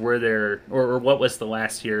years were there, or what was the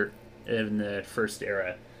last year in the First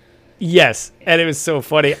Era? Yes, and it was so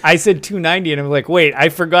funny. I said 290, and I'm like, wait, I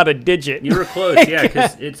forgot a digit. You were close, yeah,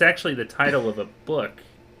 because it's actually the title of a book.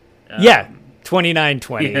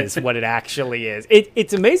 2920 is what it actually is.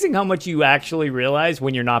 It's amazing how much you actually realize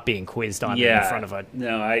when you're not being quizzed on it in front of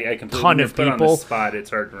I completely ton of people. Put on the spot, it's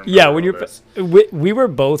hard to remember. Yeah, we were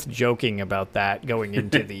both joking about that going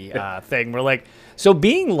into the thing. We're like, so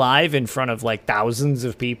being live in front of like thousands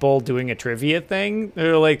of people doing a trivia thing,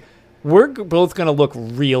 they're like, we're both going to look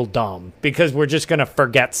real dumb because we're just going to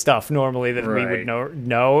forget stuff normally that we would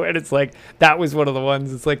know. And it's like, that was one of the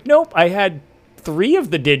ones. It's like, nope, I had 3 of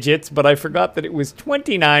the digits, but I forgot that it was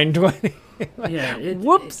 2920.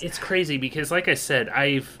 Whoops. It's crazy because, like I said,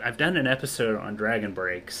 I've done an episode on Dragon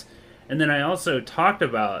Breaks. And then I also talked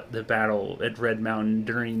about the battle at Red Mountain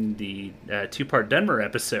during the 2-part Dunmer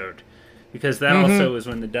episode. Because that also was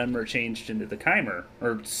when the Dunmer changed into the Chimer,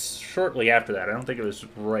 or shortly after that. I don't think it was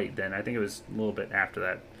right then. I think it was a little bit after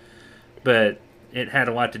that. But it had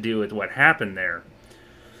a lot to do with what happened there.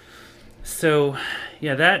 So,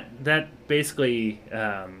 yeah, that basically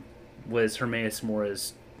was Hermaeus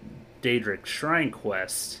Mora's Daedric Shrine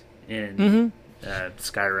quest in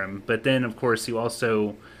Skyrim. But then, of course, you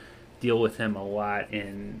also deal with him a lot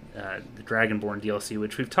in the Dragonborn DLC,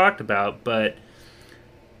 which we've talked about, but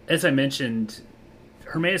as I mentioned,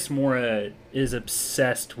 Hermaeus Mora is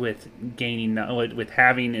obsessed with gaining knowledge, with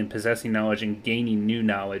having and possessing knowledge and gaining new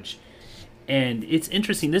knowledge. And it's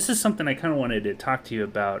interesting. This is something I kind of wanted to talk to you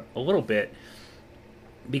about a little bit,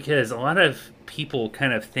 because a lot of people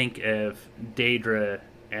kind of think of Daedra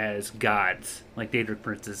as gods, like Daedric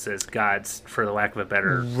Princes as gods, for the lack of a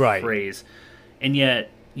better phrase. And yet,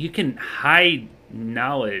 you can hide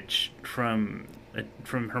knowledge from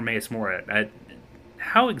Hermaeus Mora.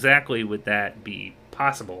 How exactly would that be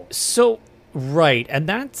possible? So, and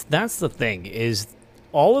that's the thing, is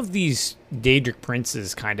all of these Daedric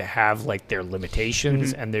princes kind of have like their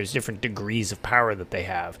limitations, and there's different degrees of power that they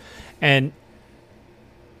have. And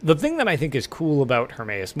the thing that I think is cool about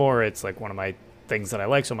Hermaeus Mora, it's like one of my things that I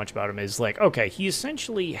like so much about him, is like, okay, he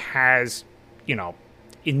essentially has,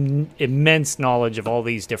 immense knowledge of all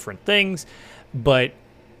these different things, but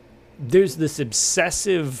there's this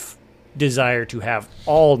obsessive desire to have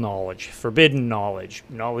all knowledge, forbidden knowledge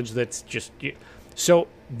that's just... So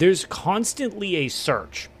there's constantly a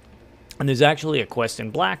search, and there's actually a quest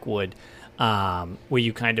in Blackwood where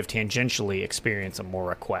you kind of tangentially experience a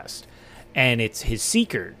Mora quest, and it's his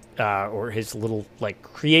Seeker, or his little, like,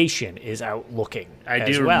 creation is out looking. I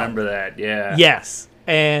do remember that, yeah. Yes,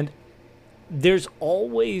 and there's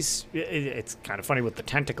always... It's kind of funny with the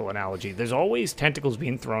tentacle analogy. There's always tentacles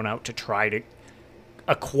being thrown out to try to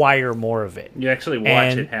acquire more of it. You actually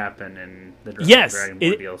watch it happen in the Dragon Ball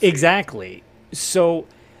DLC. Exactly. So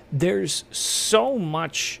there's so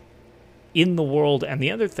much in the world, and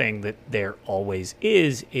the other thing that there always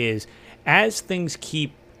is as things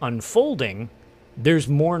keep unfolding, there's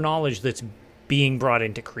more knowledge that's being brought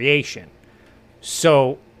into creation.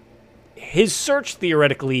 So his search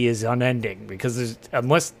theoretically is unending, because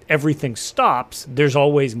unless everything stops, there's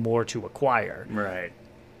always more to acquire. Right.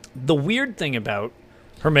 The weird thing about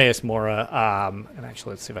Hermaeus Mora, and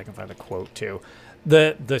actually let's see if I can find a quote too.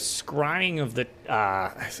 The scrying of the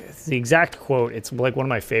exact quote, it's like one of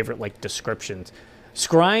my favorite like descriptions.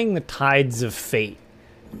 Scrying the tides of fate,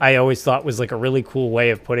 I always thought was like a really cool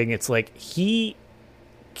way of putting it. It's like he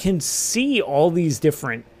can see all these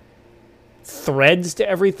different threads to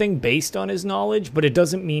everything based on his knowledge, but it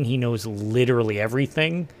doesn't mean he knows literally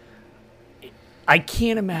everything. I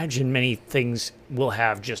can't imagine many things will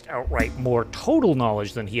have just outright more total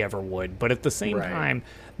knowledge than he ever would, but at the same time,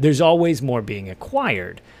 there's always more being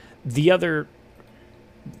acquired. The other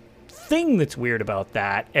thing that's weird about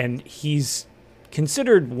that, and he's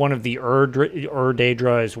considered one of the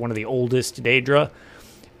Daedra, is one of the oldest Daedra,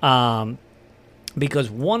 because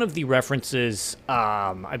one of the references,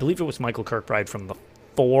 I believe it was Michael Kirkbride from the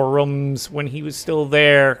forums when he was still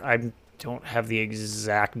there. I don't have the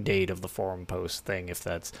exact date of the forum post thing, if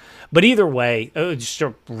that's... But either way, just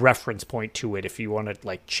a reference point to it if you want to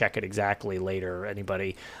like check it exactly later,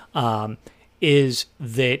 anybody, is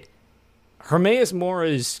that Hermaeus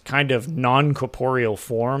Mora's kind of non-corporeal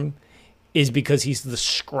form is because he's the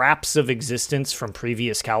scraps of existence from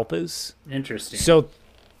previous Kalpas. Interesting. So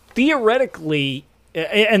theoretically,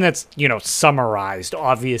 and that's, summarized,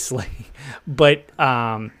 obviously, but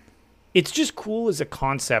it's just cool as a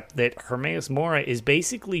concept that Hermaeus Mora is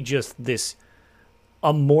basically just this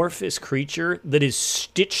amorphous creature that is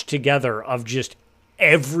stitched together of just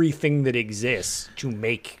everything that exists to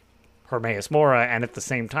make Hermaeus Mora, and at the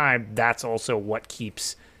same time, that's also what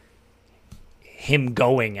keeps him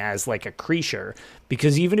going as like a creature.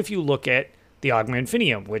 Because even if you look at the Ogma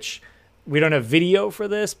Infinium, which we don't have video for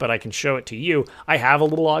this, but I can show it to you. I have a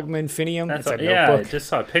little Ogma Infinium. It's a notebook. I just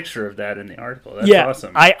saw a picture of that in the article. That's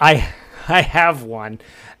awesome. I have one,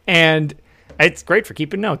 and it's great for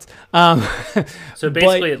keeping notes. So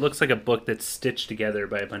basically, it looks like a book that's stitched together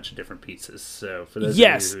by a bunch of different pieces. So for those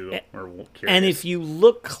of you who are curious. And if you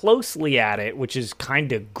look closely at it, which is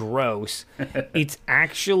kind of gross, it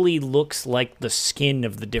actually looks like the skin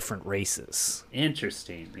of the different races.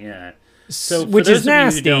 Interesting, yeah. So which is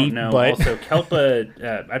nasty, who don't know, but also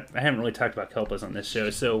Kelpa. I haven't really talked about Kelpas on this show,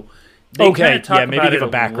 so they kind of talk about it a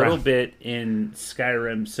little bit in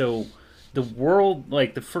Skyrim. So the world,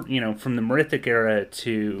 like from the Merithic era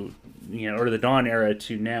to or the Dawn era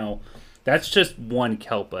to now, that's just one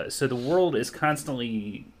Kelpa. So the world is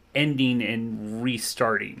constantly ending and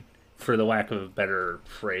restarting, for the lack of a better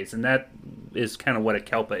phrase, and that is kind of what a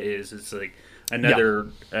Kelpa is. It's like another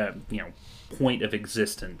point of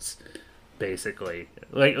existence. Basically,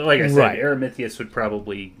 like I said, right. Eremithius would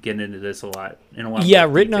probably get into this a lot. Yeah,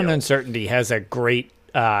 Written on Uncertainty has a great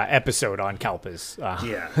episode on Kalpas.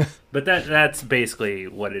 Yeah, but that's basically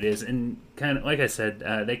what it is. And kind of like I said,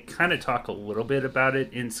 they kind of talk a little bit about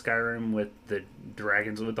it in Skyrim with the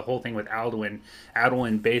dragons, with the whole thing with Alduin.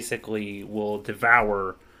 Alduin basically will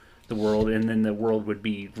devour the world, and then the world would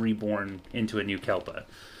be reborn into a new Kelpa.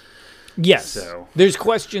 Yes. So. There's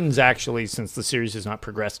questions, actually, since the series has not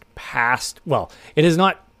progressed past... Well, it has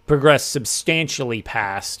not progressed substantially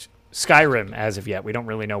past Skyrim as of yet. We don't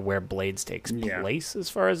really know where Blades takes place, as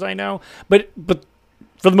far as I know. But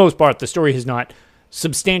for the most part, the story has not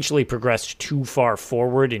substantially progressed too far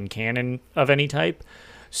forward in canon of any type.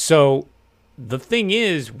 So the thing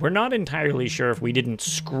is, we're not entirely sure if we didn't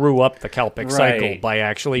screw up the Kelpic cycle by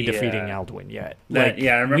actually defeating Alduin yet. I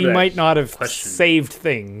remember we might not have saved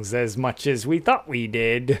things as much as we thought we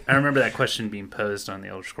did. I remember that question being posed on the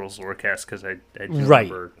Elder Scrolls Lorecast because I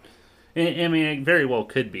remember. I mean, it very well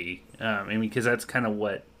could be. Because that's kind of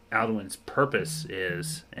what Alduin's purpose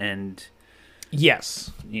is, and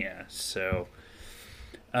yes, yeah. So,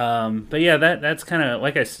 but yeah, that's kind of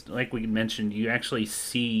like we mentioned. You actually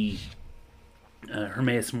see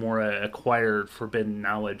Hermaeus Mora acquired forbidden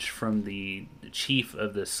knowledge from the chief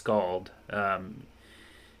of the Skald.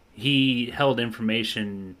 He held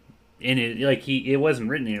information in it, it wasn't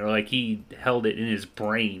written in it, he held it in his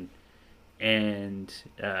brain, and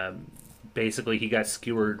basically he got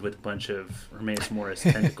skewered with a bunch of Hermaeus Mora's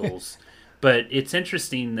tentacles. But it's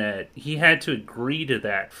interesting that he had to agree to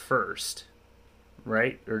that first,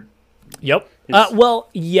 right? Yep. Well,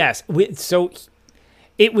 yes. So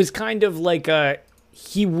it was kind of like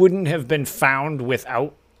he wouldn't have been found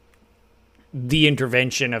without the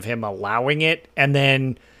intervention of him allowing it. And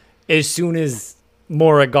then as soon as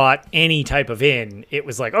Mora got any type of in, it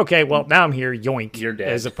was like, okay, well, now I'm here, yoink. You're dead.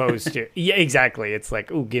 As opposed to... Yeah, exactly. It's like,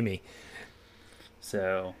 ooh, gimme.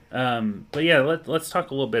 So, but yeah, let's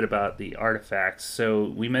talk a little bit about the artifacts. So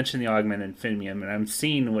we mentioned the Ogma Infinium, and I'm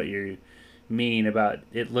seeing what you mean about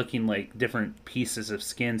it looking like different pieces of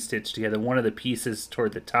skin stitched together. One of the pieces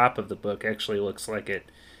toward the top of the book actually looks like it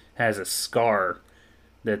has a scar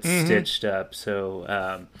that's stitched up.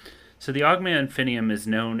 So, so the Ogma Infinium is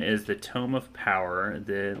known as the Tome of Power,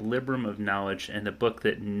 the Librum of Knowledge, and the Book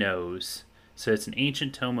That Knows. So it's an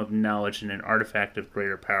ancient tome of knowledge and an artifact of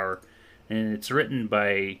greater power. And it's written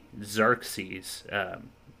by Xerxes,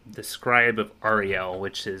 the scribe of Ariel,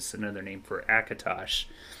 which is another name for Akatosh.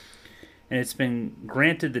 And it's been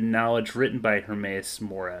granted the knowledge written by Hermaeus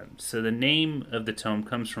Mora. So the name of the tome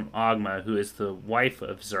comes from Ogma, who is the wife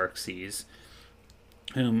of Xerxes,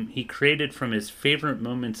 whom he created from his favorite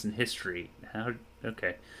moments in history.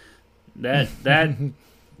 Okay. That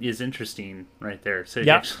is interesting right there. So it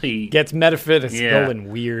yep. actually gets metaphysical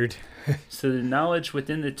and weird. So the knowledge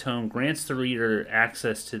within the tome grants the reader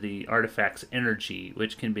access to the artifact's energy,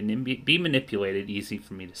 which can be manipulated, easy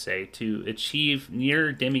for me to say, to achieve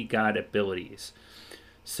near demigod abilities.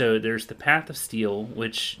 So there's the Path of Steel,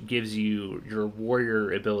 which gives you your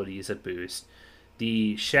warrior abilities a boost.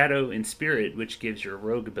 The Shadow and Spirit, which gives your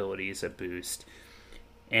rogue abilities a boost.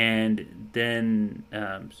 And then,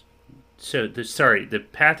 the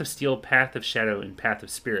Path of Steel, Path of Shadow, and Path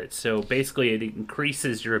of Spirit. So basically it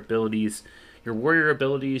increases your abilities, your warrior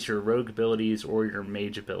abilities, your rogue abilities, or your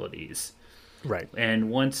mage abilities. Right.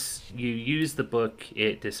 And once you use the book,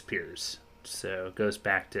 it disappears. So it goes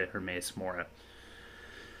back to Hermaeus Mora.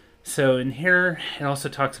 So in here, it also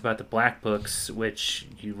talks about the Black Books, which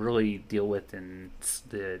you really deal with in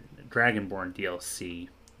the Dragonborn DLC.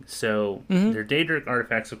 So they're Daedric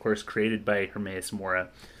artifacts, of course, created by Hermaeus Mora.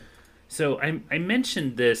 So I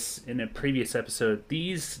mentioned this in a previous episode.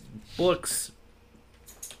 These books,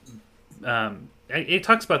 it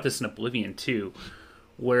talks about this in Oblivion too,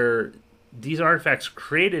 where these artifacts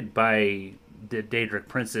created by the Daedric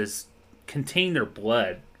princes contain their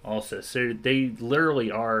blood also. So they literally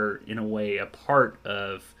are, in a way, a part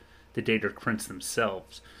of the Daedric prince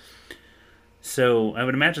themselves. So I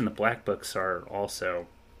would imagine the Black Books are also.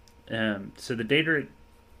 So the Daedric,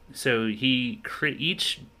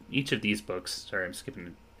 each of these books. Sorry, I'm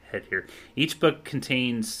skipping ahead here. Each book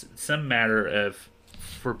contains some matter of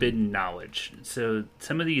forbidden knowledge. So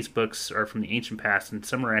some of these books are from the ancient past, and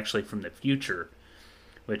some are actually from the future,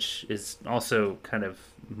 which is also kind of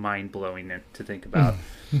mind-blowing to think about.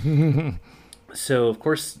 So, of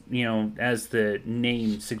course, as the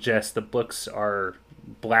name suggests, the books are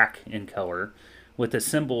black in color, with a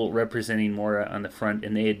symbol representing Mora on the front,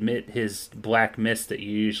 and they admit his black mist that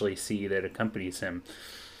you usually see that accompanies him.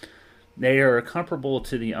 They are comparable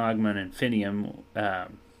to the Ogmund and Finium,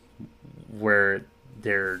 where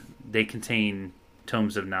they contain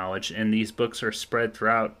tomes of knowledge, and these books are spread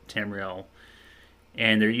throughout Tamriel,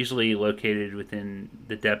 and they're usually located within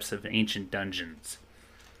the depths of ancient dungeons.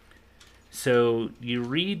 So you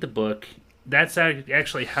read the book. That's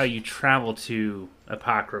actually how you travel to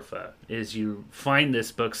Apocrypha, is you find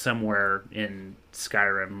this book somewhere in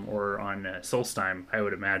Skyrim or on Solstheim, I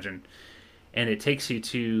would imagine, and it takes you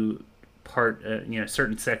to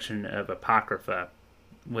certain section of Apocrypha,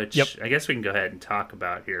 which I guess we can go ahead and talk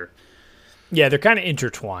about here. Yeah, they're kind of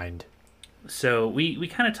intertwined. So we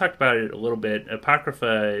kind of talked about it a little bit.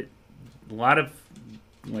 Apocrypha, a lot of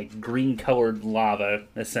green-colored lava,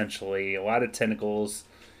 essentially, a lot of tentacles,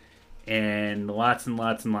 and lots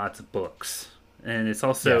of books. And it's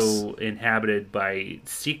also inhabited by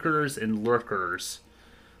seekers and lurkers.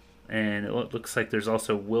 And it looks like there's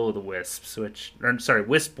also will-o'-the-wisps,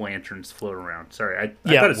 wisp lanterns float around. Sorry, I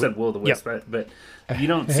thought it said will-o'-the-wisp, but you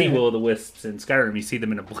don't see will-o'-the-wisps in Skyrim. You see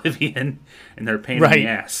them in Oblivion, and they're a pain in the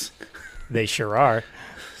ass. They sure are.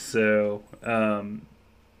 So,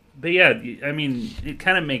 but yeah, I mean, it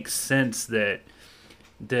kind of makes sense that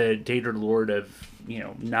the Daedra Lord of,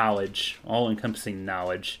 knowledge, all-encompassing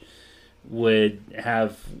knowledge, would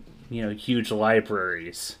have, huge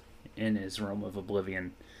libraries in his realm of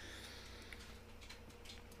Oblivion.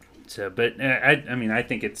 So, but I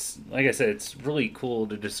think it's, like I said, it's really cool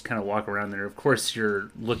to just kind of walk around there. Of course,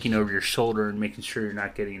 you're looking over your shoulder and making sure you're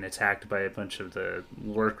not getting attacked by a bunch of the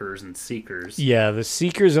lurkers and seekers. Yeah, the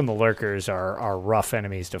seekers and the lurkers are rough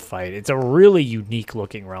enemies to fight. It's a really unique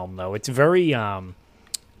looking realm, though. It's very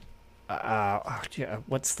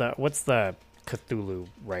what's the Cthulhu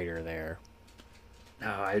writer there? Oh,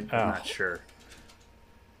 I'm not sure.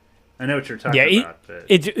 I know what you're talking about. But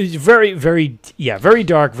it's very, very, very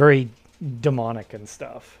dark, very demonic and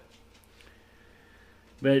stuff.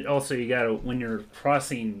 But also, you gotta, when you're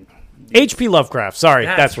crossing... H.P. Lovecraft, sorry,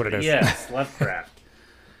 that's what it is. Yes, Lovecraft.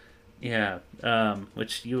 Yeah,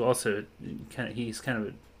 which you also, he's kind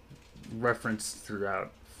of referenced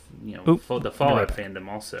throughout, the Fallout fandom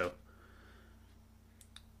also.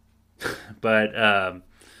 But,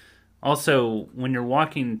 also, when you're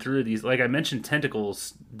walking through these, like I mentioned,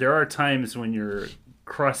 tentacles, there are times when you're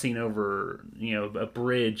crossing over, a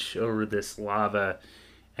bridge over this lava,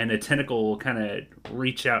 and a tentacle will kind of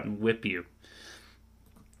reach out and whip you.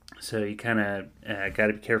 So you kind of got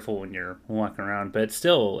to be careful when you're walking around. But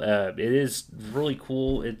still, it is really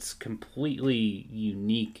cool. It's completely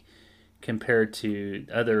unique compared to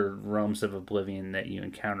other realms of Oblivion that you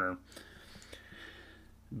encounter.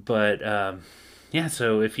 But... yeah,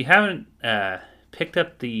 so if you haven't picked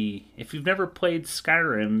up if you've never played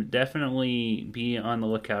Skyrim, definitely be on the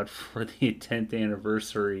lookout for the 10th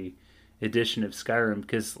anniversary edition of Skyrim,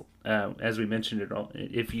 because as we mentioned,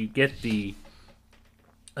 if you get the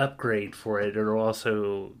upgrade for it, it'll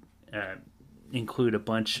also include a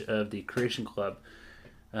bunch of the Creation Club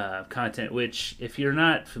content, which, if you're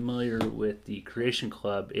not familiar with the Creation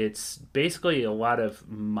Club, it's basically a lot of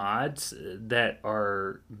mods that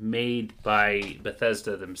are made by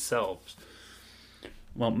Bethesda themselves.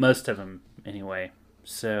 Well, most of them anyway.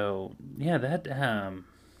 So yeah, that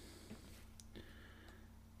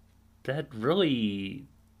really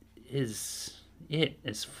is it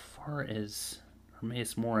as far as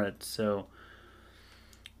Hermaeus Mora. So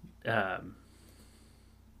yeah,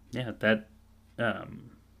 that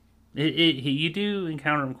you do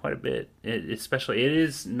encounter him quite a bit. Especially, it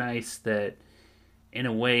is nice that in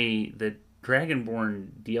a way the Dragonborn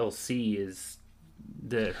DLC is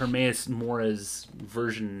the Hermaeus Mora's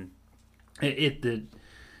version. The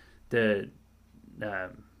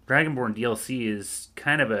Dragonborn DLC is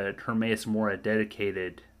kind of a Hermaeus Mora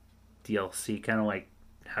dedicated DLC, kind of like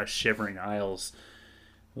how Shivering Isles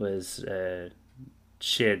was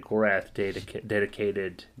Sheogorath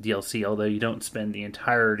dedicated DLC, although you don't spend the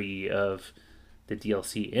entirety of the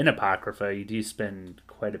DLC in Apocrypha. You do spend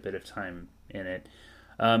quite a bit of time in it.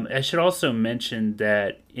 I should also mention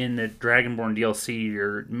that in the Dragonborn DLC,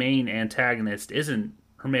 your main antagonist isn't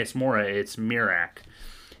Hermaeus Mora, it's Miraak.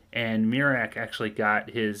 And Miraak actually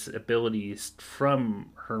got his abilities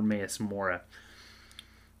from Hermaeus Mora.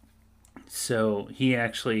 So he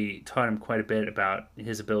actually taught him quite a bit about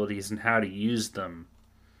his abilities and how to use them.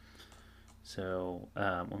 So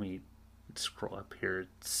let me scroll up here.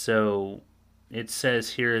 So it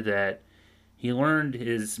says here that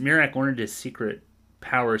Miraak learned his secret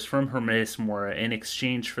powers from Hermaeus Mora in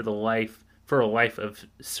exchange for a life of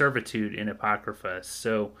servitude in Apocrypha.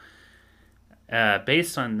 So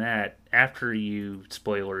based on that, after you,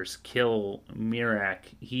 spoilers, kill Miraak,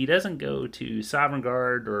 he doesn't go to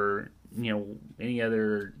Sovngarde or any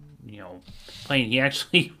other plane. He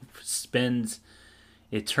actually spends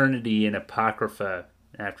eternity in Apocrypha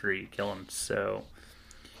after you kill him. So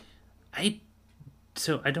I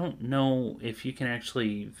don't know if you can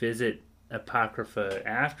actually visit Apocrypha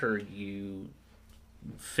after you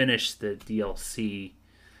finish the DLC,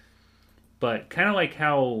 but kind of like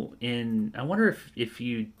how I wonder if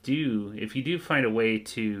you do find a way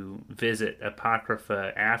to visit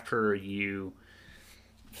Apocrypha after you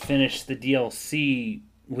finish the DLC,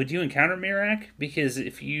 would you encounter Miraak? Because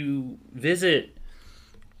if you wait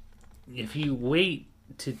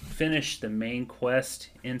to finish the main quest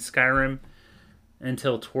in Skyrim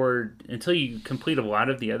until you complete a lot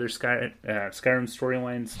of the other Skyrim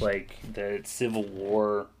storylines, like the Civil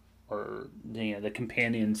War or the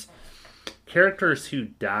companions, characters who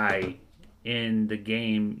die in the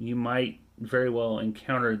game, you might very well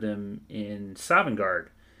encounter them in Sovngarde,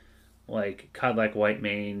 like Kodlak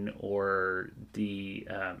Whitemane or the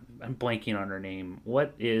I'm blanking on her name.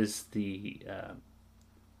 What is the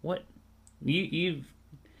what you've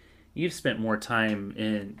spent more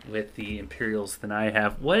time with the Imperials than I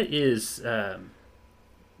have. What is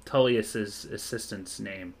Tullius's assistant's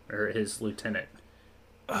name, or his lieutenant?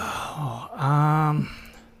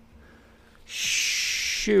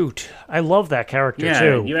 Shoot, I love that character too.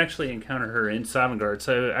 Yeah, you actually encounter her in Sovngarde.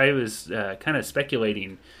 So I was kind of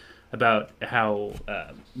speculating about how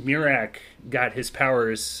Miraak got his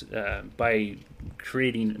powers by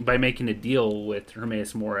making a deal with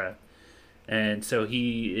Hermaeus Mora. And so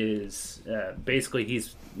he is basically he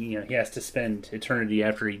has to spend eternity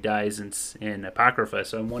after he dies in Apocrypha.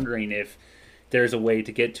 So I'm wondering if there's a way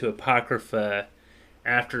to get to Apocrypha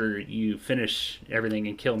after you finish everything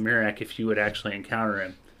and kill Miraak, if you would actually encounter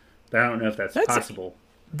him. But I don't know if that's possible.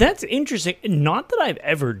 That's interesting. Not that I've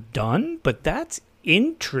ever done, but that's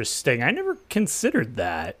interesting. I never considered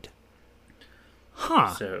that.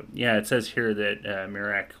 Huh. So, yeah, it says here that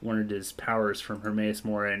Miraak learned his powers from Hermaeus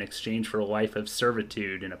Mora in exchange for a life of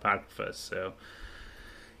servitude in Apocrypha. So,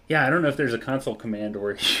 yeah, I don't know if there's a console command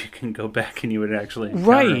where you can go back and you would actually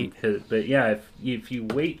encounter him. But, yeah, if you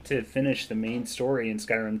wait to finish the main story in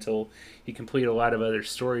Skyrim until you complete a lot of other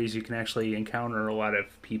stories, you can actually encounter a lot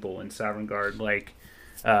of people in Sovngarde, like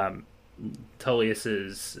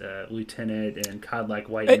Tullius's lieutenant and Kodlak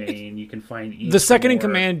Whitemane. You can find the second in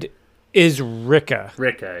command is Rika.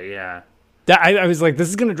 Rika, yeah. I was like, this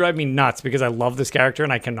is going to drive me nuts because I love this character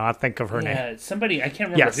and I cannot think of her name. Yeah, somebody, I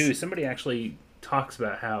can't remember who, somebody actually talks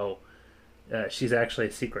about how she's actually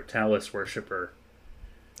a secret Talos worshiper.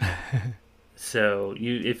 So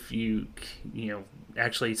if you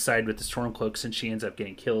actually side with the Stormcloaks and she ends up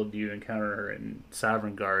getting killed, you encounter her in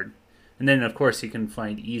Sovngarde. And then, of course, you can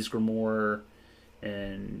find Ysgramor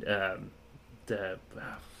and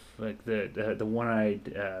like the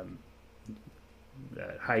one-eyed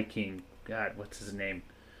High King. God, what's his name?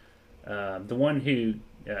 The one who,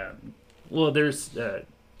 there's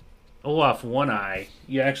Olaf One Eye.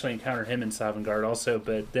 You actually encounter him in Sovngarde also,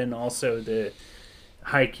 but then also the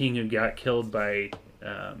High King who got killed by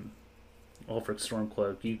Ulfric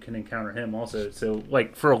Stormcloak. You can encounter him also. So,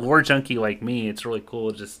 like, for a lore junkie like me, it's really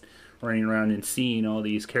cool just running around and seeing all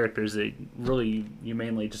these characters that really you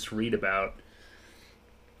mainly just read about.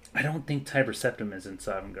 I don't think Tiber Septim is in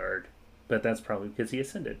Sovngarde, but that's probably because he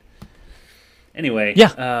ascended. Anyway,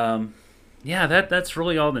 that's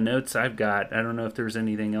really all the notes I've got. I don't know if there's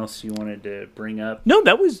anything else you wanted to bring up. No,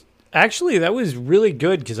 that was really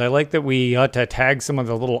good, because I like that we got to tag some of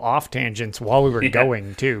the little off tangents while we were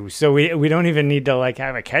going too. So we don't even need to like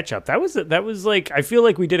have a catch up. That was like, I feel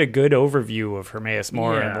like we did a good overview of Hermaeus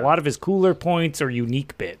Mora, and a lot of his cooler points or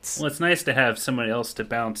unique bits. Well, it's nice to have somebody else to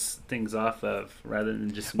bounce things off of rather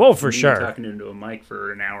than just talking into a mic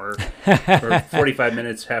for an hour or 45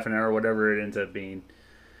 minutes, half an hour, whatever it ends up being.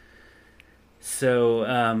 So,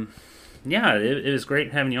 it was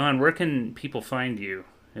great having you on. Where can people find you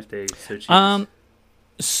if they so choose?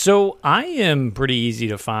 So I am pretty easy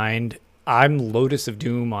to find. I'm Lotus of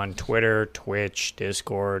Doom on Twitter, Twitch,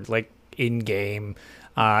 Discord, like in-game.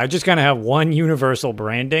 I just kind of have one universal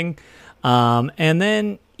branding. And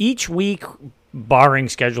then each week, barring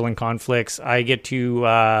scheduling conflicts, I get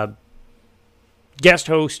to guest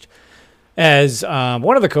host as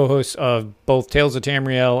one of the co-hosts of both Tales of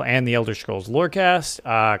Tamriel and the Elder Scrolls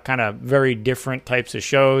Lorecast. Kind of very different types of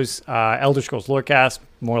shows. Elder Scrolls Lorecast,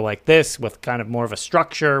 more like this, with kind of more of a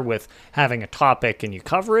structure, with having a topic and you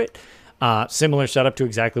cover it. Similar setup to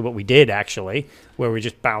exactly what we did, actually, where we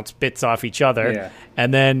just bounce bits off each other. Yeah.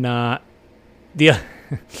 And then the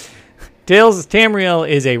Tales of Tamriel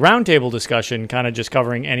is a roundtable discussion, kind of just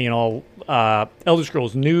covering any and all Elder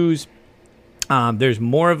Scrolls news. There's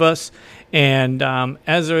more of us, and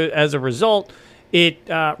as a result, it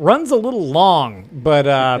runs a little long,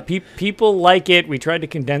 but people like it. We tried to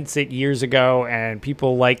condense it years ago, and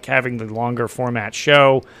people like having the longer format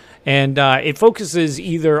show, and it focuses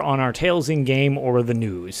either on our Tales in game or the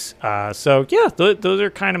news. Those are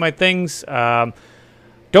kind of my things.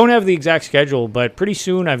 Don't have the exact schedule, but pretty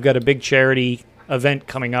soon I've got a big charity event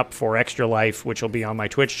coming up for Extra Life, which will be on my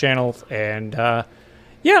Twitch channel, and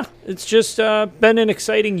it's just been an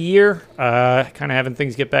exciting year, kind of having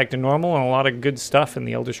things get back to normal, and a lot of good stuff in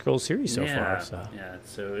the Elder Scrolls series so far.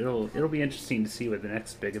 So it'll be interesting to see what the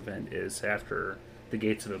next big event is after the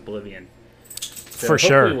Gates of Oblivion. So for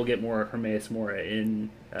sure, hopefully we'll get more Hermaeus Mora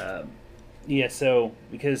in ESO,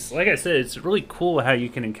 because like I said, it's really cool how you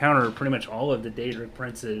can encounter pretty much all of the Daedric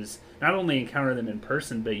princes. Not only encounter them in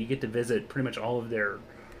person, but you get to visit pretty much all of their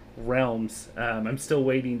realms. I'm still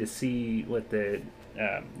waiting to see what the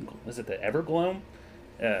was it the Evergloam?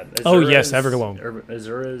 Yes, Evergloam.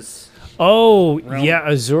 Azura's. Oh, realm? Yeah,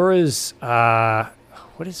 Azura's.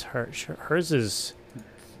 What is her? Hers is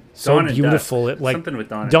so Dawn and beautiful. Dusk. It like something with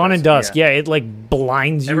Dawn and Dusk. Yeah, it like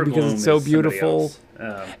blinds you because it's so beautiful.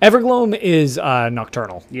 Evergloam is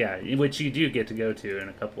nocturnal. Yeah, which you do get to go to in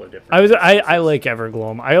a couple of different. I like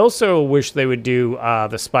Evergloam. I also wish they would do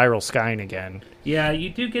the Spiral Skein again. Yeah, you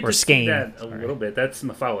do get to see that a little bit. That's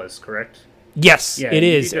Mephalas, correct? Yes, it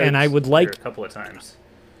is, and I would like a couple of times.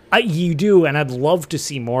 You do, and I'd love to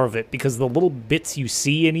see more of it, because the little bits you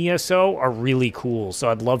see in ESO are really cool, so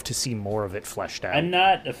I'd love to see more of it fleshed out. I'm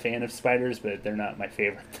not a fan of spiders, but they're not my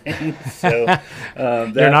favorite thing. So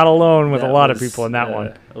you're not alone with a lot of people in that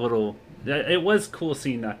one. It was cool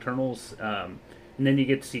seeing Nocturnals, and then you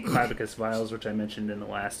get to see Clavicus Vials, which I mentioned in the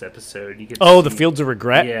last episode. You get to the Fields of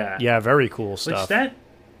Regret? Yeah, very cool stuff.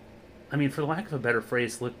 Which for lack of a better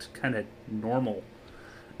phrase, looked kind of normal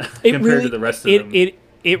compared to the rest of them.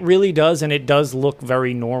 It really does, and it does look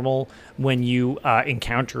very normal when you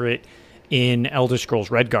encounter it in Elder Scrolls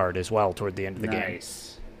Redguard as well toward the end of the game.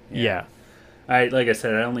 Nice. Yeah. Like I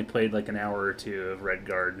said, I only played like an hour or two of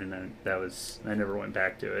Redguard, and then I never went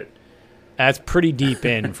back to it. That's pretty deep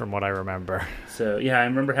in from what I remember. So, I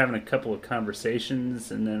remember having a couple of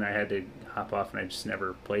conversations, and then I had to hop off, and I just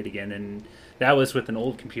never played again. And that was with an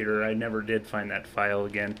old computer. I never did find that file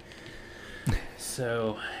again.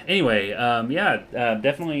 So, anyway,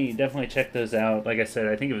 definitely check those out. Like I said,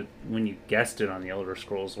 I think it was when you guessed it on the Elder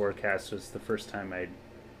Scrolls Lorecast was the first time I'd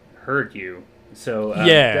heard you. So,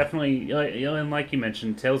 definitely, and like you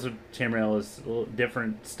mentioned, Tales of Tamriel is a little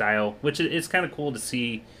different style, which is kind of cool to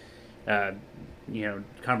see,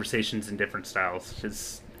 conversations in different styles.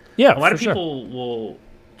 Because a lot of people will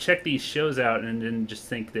check these shows out and then just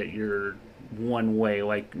think that you're one way.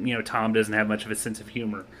 Like, Tom doesn't have much of a sense of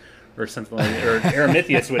humor, or something like, or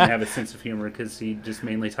Eremithius wouldn't have a sense of humor because he just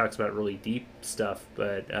mainly talks about really deep stuff.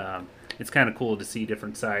 But it's kind of cool to see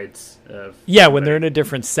different sides of. When they're in a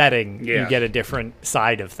different setting, you get a different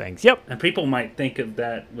side of things. Yep. And people might think of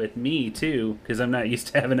that with me too, because I'm not used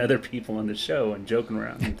to having other people on the show and joking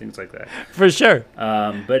around and things like that. For sure.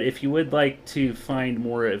 But if you would like to find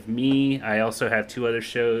more of me, I also have 2 other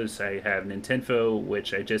shows. I have Nintenfo,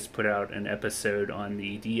 which I just put out an episode on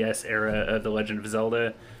the DS era of The Legend of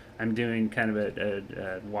Zelda. I'm doing kind of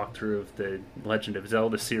a walkthrough of the Legend of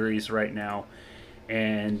Zelda series right now.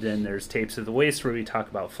 And then there's Tapes of the Waste, where we talk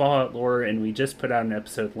about Fallout lore. And we just put out an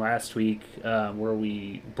episode last week where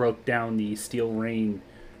we broke down the Steel Rain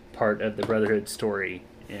part of the Brotherhood story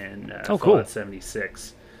in Fallout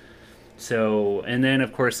 76. So, and then,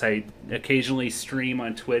 of course, I occasionally stream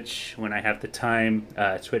on Twitch when I have the time,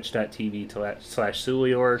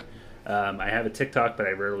 twitch.tv/Sulior. I have a TikTok, but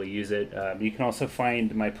I rarely use it. You can also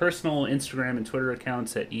find my personal Instagram and Twitter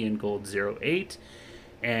accounts at IanGold08.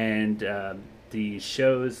 And the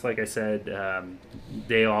shows, like I said,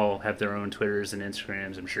 they all have their own Twitters and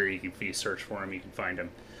Instagrams. I'm sure if you search for them, you can find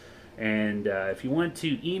them. And if you want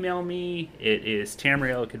to email me, it is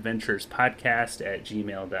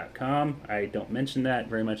tamrielic@gmail.com. I don't mention that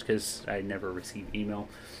very much because I never receive email,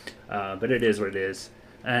 but it is what it is.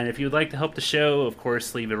 And if you would like to help the show, of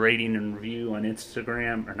course, leave a rating and review on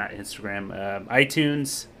Instagram, or not Instagram,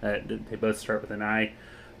 iTunes. They both start with an I.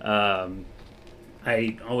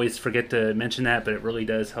 I always forget to mention that, but it really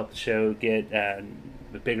does help the show get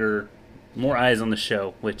more eyes on the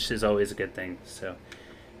show, which is always a good thing. So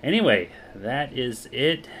anyway, that is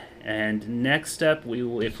it. And next up,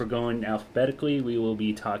 if we're going alphabetically, we will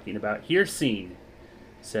be talking about Hircine.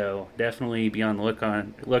 So definitely be on the look for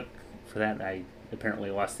that. I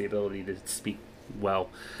apparently lost the ability to speak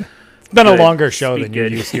well. It's been a longer show than you're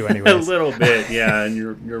used to anyways. A little bit, yeah, and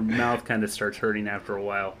your mouth kind of starts hurting after a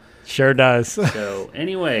while. Sure does. So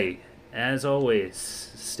anyway, as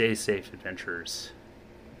always, stay safe, adventurers.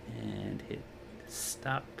 And hit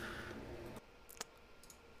stop.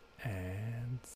 And